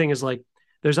the other thing is like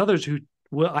there's others who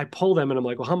well, I pull them and I'm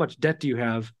like, well, how much debt do you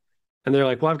have? And they're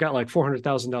like, well, I've got like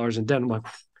 $400,000 in debt. I'm like,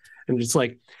 and it's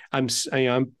like, I'm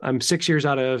 6 years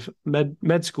out of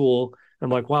med school. I'm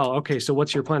like, wow, okay, so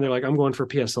what's your plan? They're like, I'm going for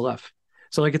PSLF.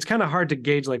 So like, it's kind of hard to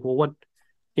gauge like, well, what,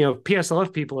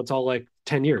 PSLF people, it's all like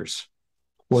 10 years.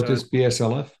 What is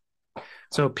PSLF?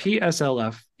 So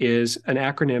PSLF is an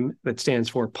acronym that stands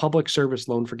for Public Service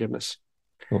Loan Forgiveness.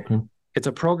 Okay. It's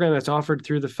a program that's offered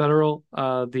through the federal,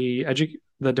 the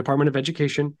Department of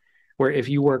Education, where if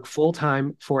you work full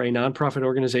time for a nonprofit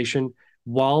organization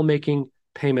while making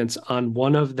payments on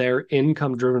one of their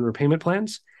income driven repayment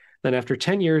plans, then after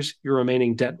 10 years, your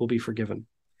remaining debt will be forgiven.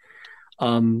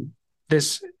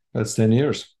 That's 10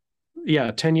 years.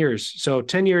 Yeah, 10 years. So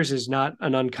 10 years is not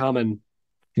an uncommon.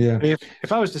 Yeah. I mean,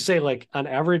 if I was to say like on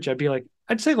average,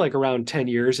 I'd say like around 10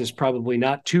 years is probably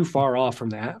not too far off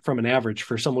from an average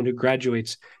for someone who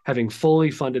graduates having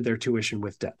fully funded their tuition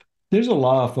with debt. There's a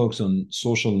lot of folks on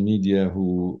social media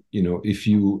who, if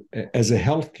you, as a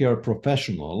healthcare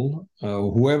professional,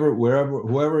 whoever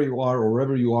you are, or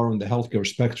wherever you are on the healthcare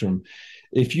spectrum,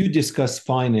 if you discuss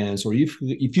finance, or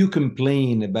if you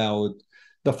complain about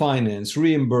the finance,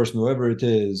 reimbursement, whatever it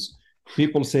is,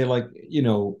 people say like,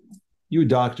 you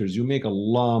doctors, you make a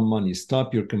lot of money.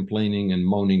 Stop your complaining and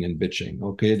moaning and bitching.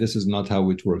 Okay, this is not how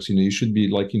it works. You should be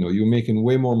like, you're making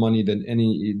way more money than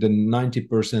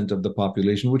 90% of the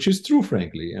population, which is true,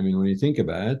 frankly. I mean, when you think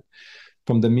about it,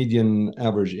 from the median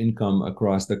average income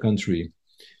across the country.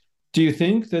 Do you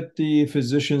think that the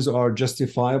physicians are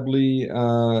justifiably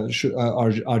are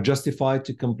justified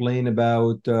to complain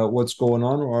about what's going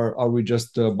on, or are we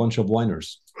just a bunch of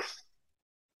whiners?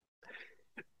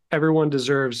 Everyone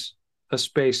deserves a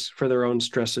space for their own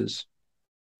stresses.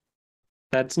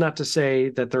 That's not to say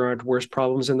that there aren't worse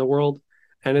problems in the world,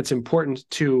 and it's important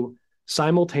to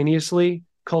simultaneously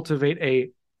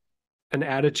cultivate an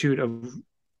attitude of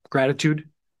gratitude,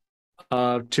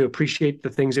 to appreciate the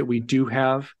things that we do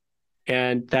have,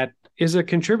 and that is a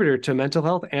contributor to mental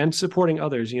health and supporting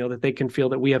others. That they can feel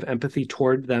that we have empathy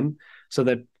toward them, so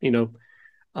that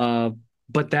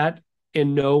but that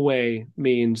in no way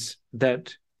means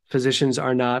that physicians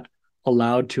are not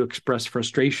allowed to express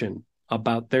frustration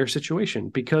about their situation,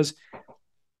 because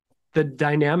the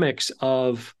dynamics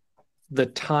of the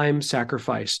time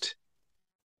sacrificed,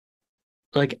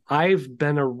 like I've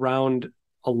been around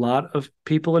a lot of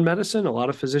people in medicine, a lot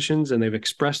of physicians, and they've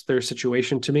expressed their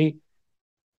situation to me,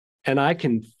 and I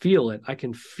can feel it. I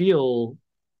can feel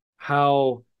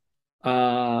how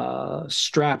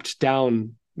strapped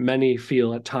down many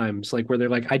feel at times, like where they're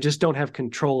like, I just don't have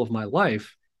control of my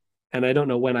life, and I don't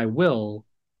know when I will.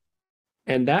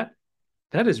 And that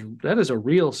is a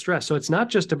real stress. So it's not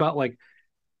just about like,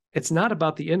 it's not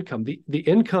about the income. The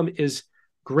income is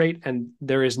great. And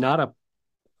there is not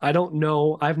I don't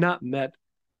know, I've not met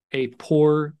a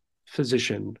poor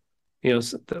physician.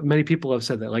 Many people have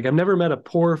said that, like, I've never met a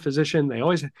poor physician. They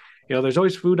always, there's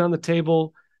always food on the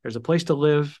table. There's a place to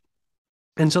live.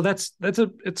 And so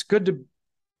it's good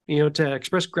to, to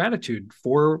express gratitude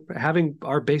for having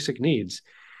our basic needs.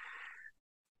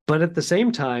 But at the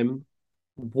same time,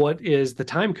 what is the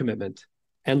time commitment,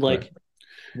 and like, right,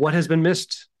 what has been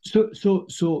missed?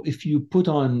 So if you put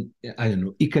on, I don't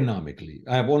know, economically,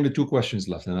 I have only 2 questions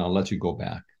left, and I'll let you go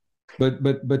back.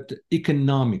 But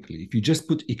economically, if you just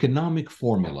put economic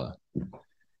formula,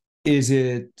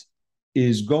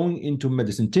 is going into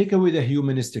medicine, take away the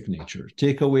humanistic nature,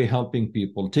 take away helping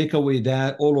people, take away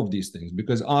that, all of these things,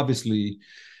 because obviously,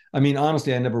 I mean,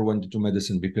 honestly, I never went into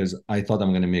medicine because I thought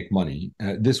I'm going to make money.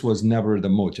 This was never the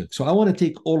motive. So I want to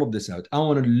take all of this out. I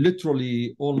want to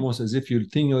literally, almost as if you're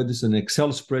thinking of this in an Excel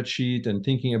spreadsheet and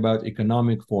thinking about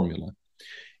economic formula.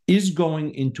 Is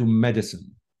going into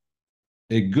medicine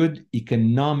a good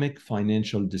economic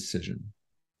financial decision?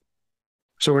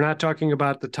 So we're not talking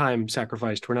about the time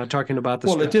sacrificed. We're not talking about the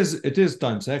stress. It is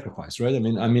time sacrifice, right? I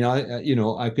mean,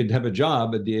 I could have a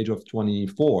job at the age of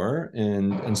 24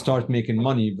 and start making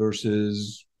money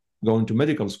versus going to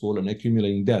medical school and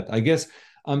accumulating debt. I guess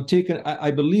I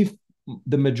believe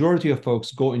the majority of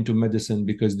folks go into medicine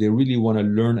because they really want to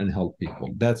learn and help people.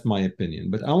 That's my opinion.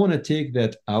 But I want to take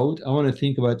that out. I want to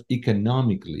think about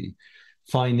economically,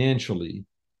 financially.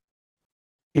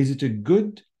 Is it a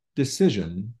good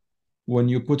decision when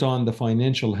you put on the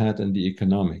financial hat and the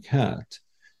economic hat?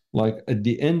 Like, at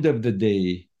the end of the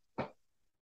day,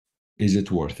 is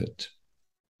it worth it,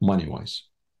 money-wise?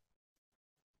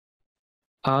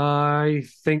 I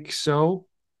think so.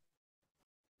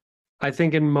 I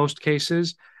think in most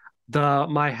cases,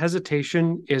 my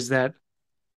hesitation is that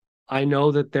I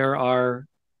know that there are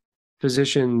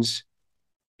physicians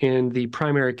in the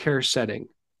primary care setting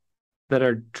that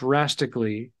are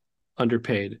drastically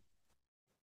underpaid.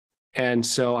 And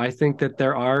so I think that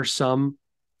there are some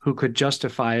who could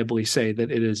justifiably say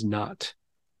that it is not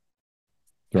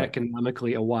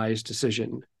economically a wise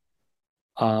decision.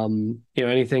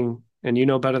 Anything, and you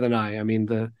know better than I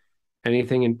mean,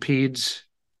 anything in peds,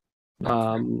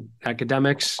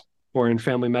 academics, or in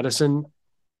family medicine,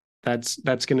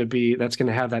 that's going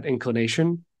to have that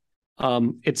inclination.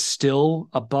 It's still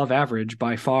above average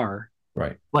by far.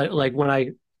 Right. But like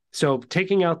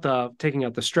taking out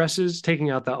the stresses, taking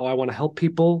out the, I want to help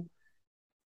people.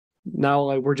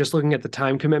 Now we're just looking at the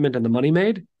time commitment and the money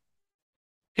made.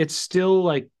 It's still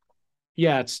like,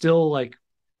 it's still like,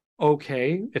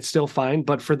 okay, it's still fine.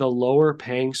 But for the lower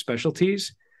paying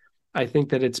specialties, I think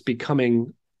that it's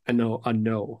becoming a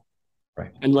no.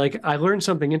 Right. And like, I learned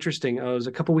something interesting. It was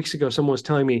a couple of weeks ago, someone was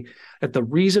telling me that the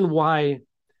reason why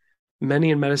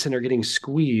many in medicine are getting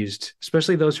squeezed,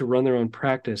 especially those who run their own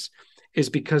practice, is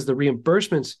because the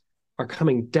reimbursements are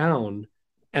coming down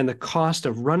and the cost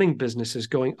of running business is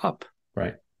going up.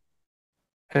 Right.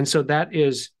 And so that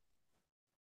is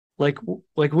like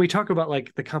when we talk about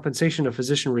like the compensation a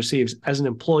physician receives as an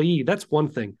employee, that's one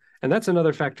thing. And that's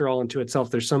another factor all into itself.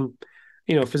 There's some,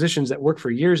 physicians that work for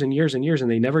years and years and years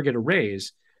and they never get a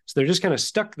raise. So they're just kind of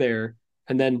stuck there.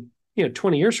 And then,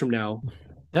 20 years from now,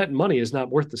 that money is not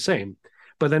worth the same.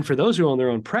 But then for those who own their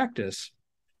own practice,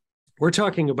 we're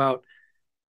talking about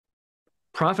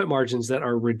profit margins that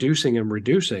are reducing and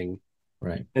reducing.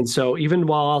 Right. And so even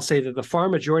while I'll say that the far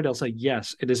majority, I'll say,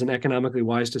 yes, it is an economically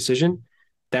wise decision,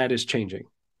 that is changing.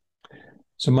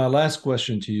 So my last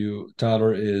question to you,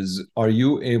 Tyler, is, are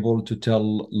you able to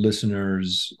tell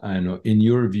listeners, I know, in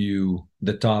your view,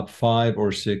 the top 5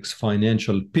 or 6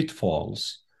 financial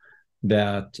pitfalls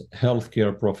that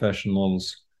healthcare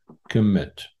professionals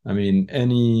commit? I mean,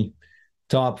 any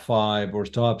top 5 or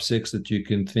top 6 that you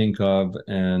can think of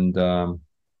and that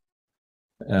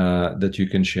you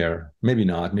can share. Maybe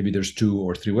not, maybe there's 2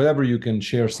 or 3, whatever you can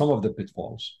share, some of the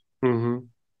pitfalls.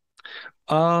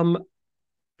 Mm-hmm.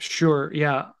 Sure.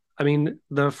 Yeah. I mean,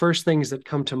 the first things that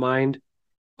come to mind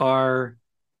are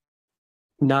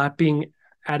not being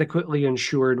adequately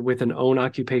insured with an own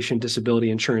occupation disability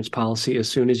insurance policy as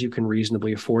soon as you can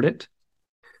reasonably afford it.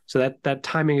 So that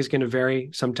timing is going to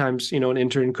vary. Sometimes, an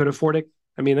intern could afford it.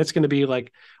 I mean, that's going to be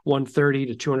like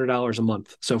 $130 to $200 a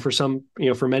month. So for some,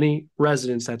 for many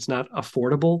residents, that's not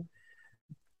affordable.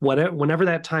 Whenever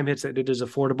that time hits that it is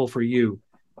affordable for you,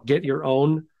 get your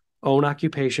own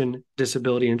occupation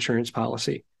disability insurance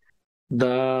policy.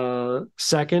 The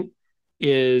second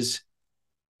is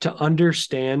to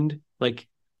understand, like,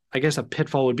 I guess a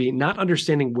pitfall would be not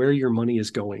understanding where your money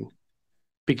is going,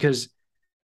 because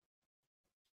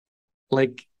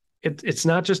like it's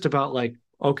not just about like,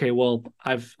 okay, well,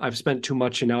 I've spent too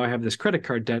much and now I have this credit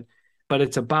card debt, but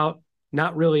it's about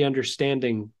not really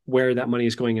understanding where that money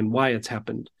is going and why it's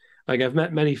happened. Like I've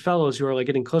met many fellows who are like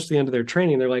getting close to the end of their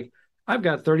training. They're like, I've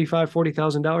got $35,000,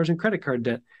 $40,000 in credit card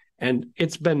debt. And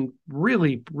it's been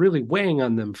really, really weighing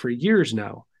on them for years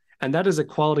now. And that is a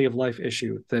quality of life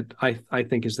issue that I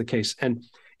think is the case. And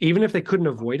even if they couldn't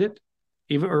avoid it,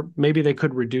 or maybe they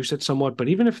could reduce it somewhat, but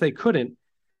even if they couldn't,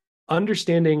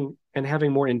 understanding and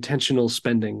having more intentional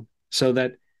spending so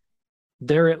that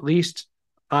they're at least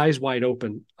eyes wide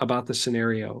open about the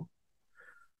scenario.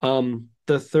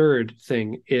 The third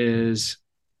thing is,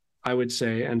 I would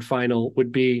say, and final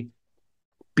would be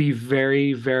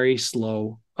very, very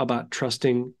slow about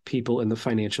trusting people in the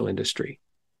financial industry.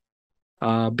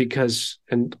 Because,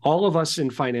 and all of us in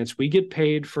finance, we get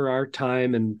paid for our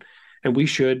time and we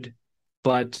should,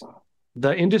 but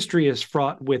the industry is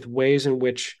fraught with ways in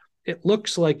which it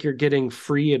looks like you're getting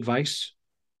free advice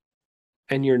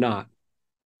and you're not.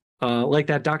 Like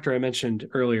that doctor I mentioned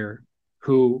earlier,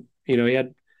 who, he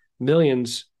had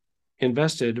millions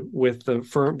invested with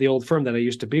the old firm that I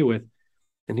used to be with,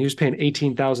 and he was paying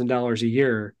 $18,000 a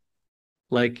year.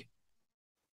 Like,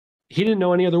 he didn't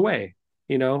know any other way,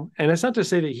 and it's not to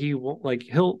say that he won't, like,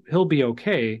 he'll be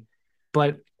okay,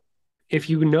 but if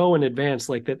you know in advance,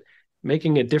 like, that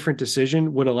making a different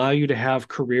decision would allow you to have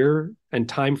career and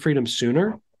time freedom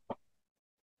sooner,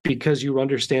 because you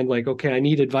understand, like, okay, I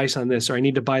need advice on this, or I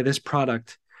need to buy this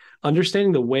product.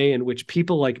 Understanding the way in which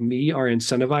people like me are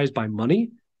incentivized by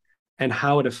money and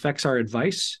how it affects our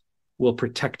advice will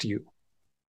protect you.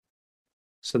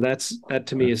 So that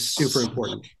to me is super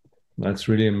important. That's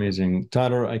really amazing.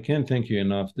 Tyler, I can't thank you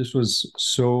enough. This was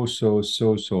so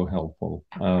helpful.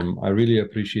 I really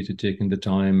appreciate you taking the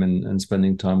time and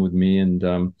spending time with me.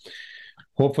 And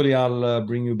Hopefully, I'll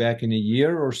bring you back in a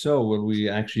year or so where we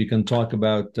actually can talk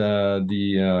about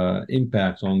the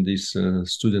impact on this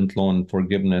student loan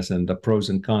forgiveness and the pros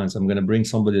and cons. I'm going to bring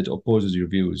somebody that opposes your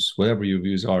views, whatever your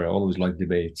views are. I always like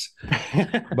debates.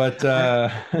 But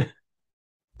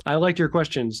I like your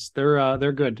questions.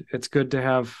 They're good. It's good to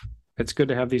have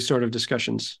these sort of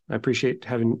discussions. I appreciate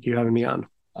having me on.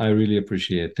 I really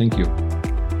appreciate it. Thank you.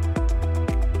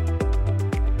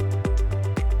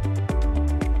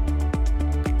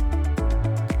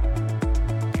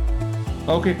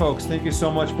 Okay, folks, thank you so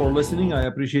much for listening. I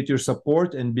appreciate your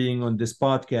support and being on this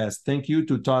podcast. Thank you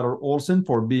to Tyler Olson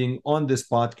for being on this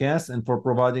podcast and for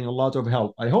providing a lot of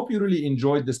help. I hope you really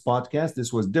enjoyed this podcast.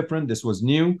 This was different, this was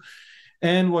new,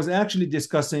 and was actually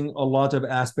discussing a lot of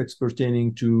aspects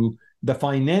pertaining to the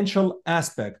financial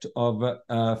aspect of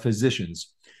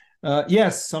physicians.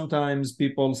 Yes, sometimes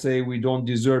people say we don't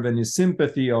deserve any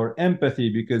sympathy or empathy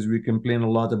because we complain a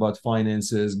lot about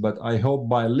finances. But I hope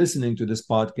by listening to this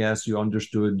podcast, you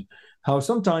understood how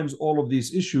sometimes all of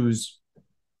these issues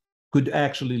could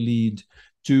actually lead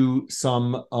to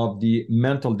some of the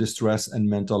mental distress and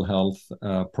mental health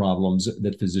problems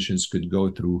that physicians could go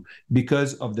through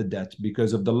because of the debt,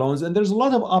 because of the loans. And there's a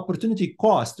lot of opportunity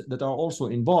costs that are also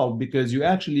involved because you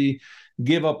actually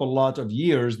give up a lot of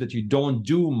years that you don't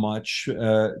do much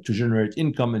to generate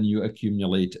income and you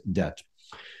accumulate debt.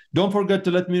 Don't forget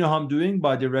to let me know how I'm doing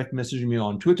by direct messaging me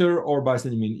on Twitter or by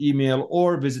sending me an email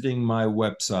or visiting my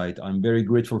website. I'm very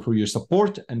grateful for your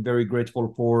support and very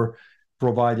grateful for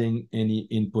providing any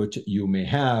input you may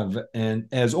have. And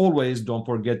as always, don't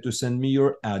forget to send me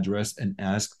your address and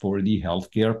ask for the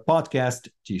Healthcare Podcast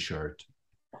t-shirt.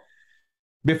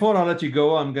 Before I let you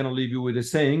go, I'm going to leave you with a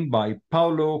saying by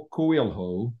Paulo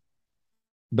Coelho: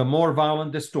 the more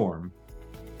violent the storm,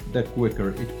 the quicker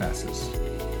it passes.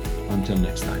 Until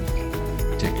next time,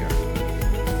 take care.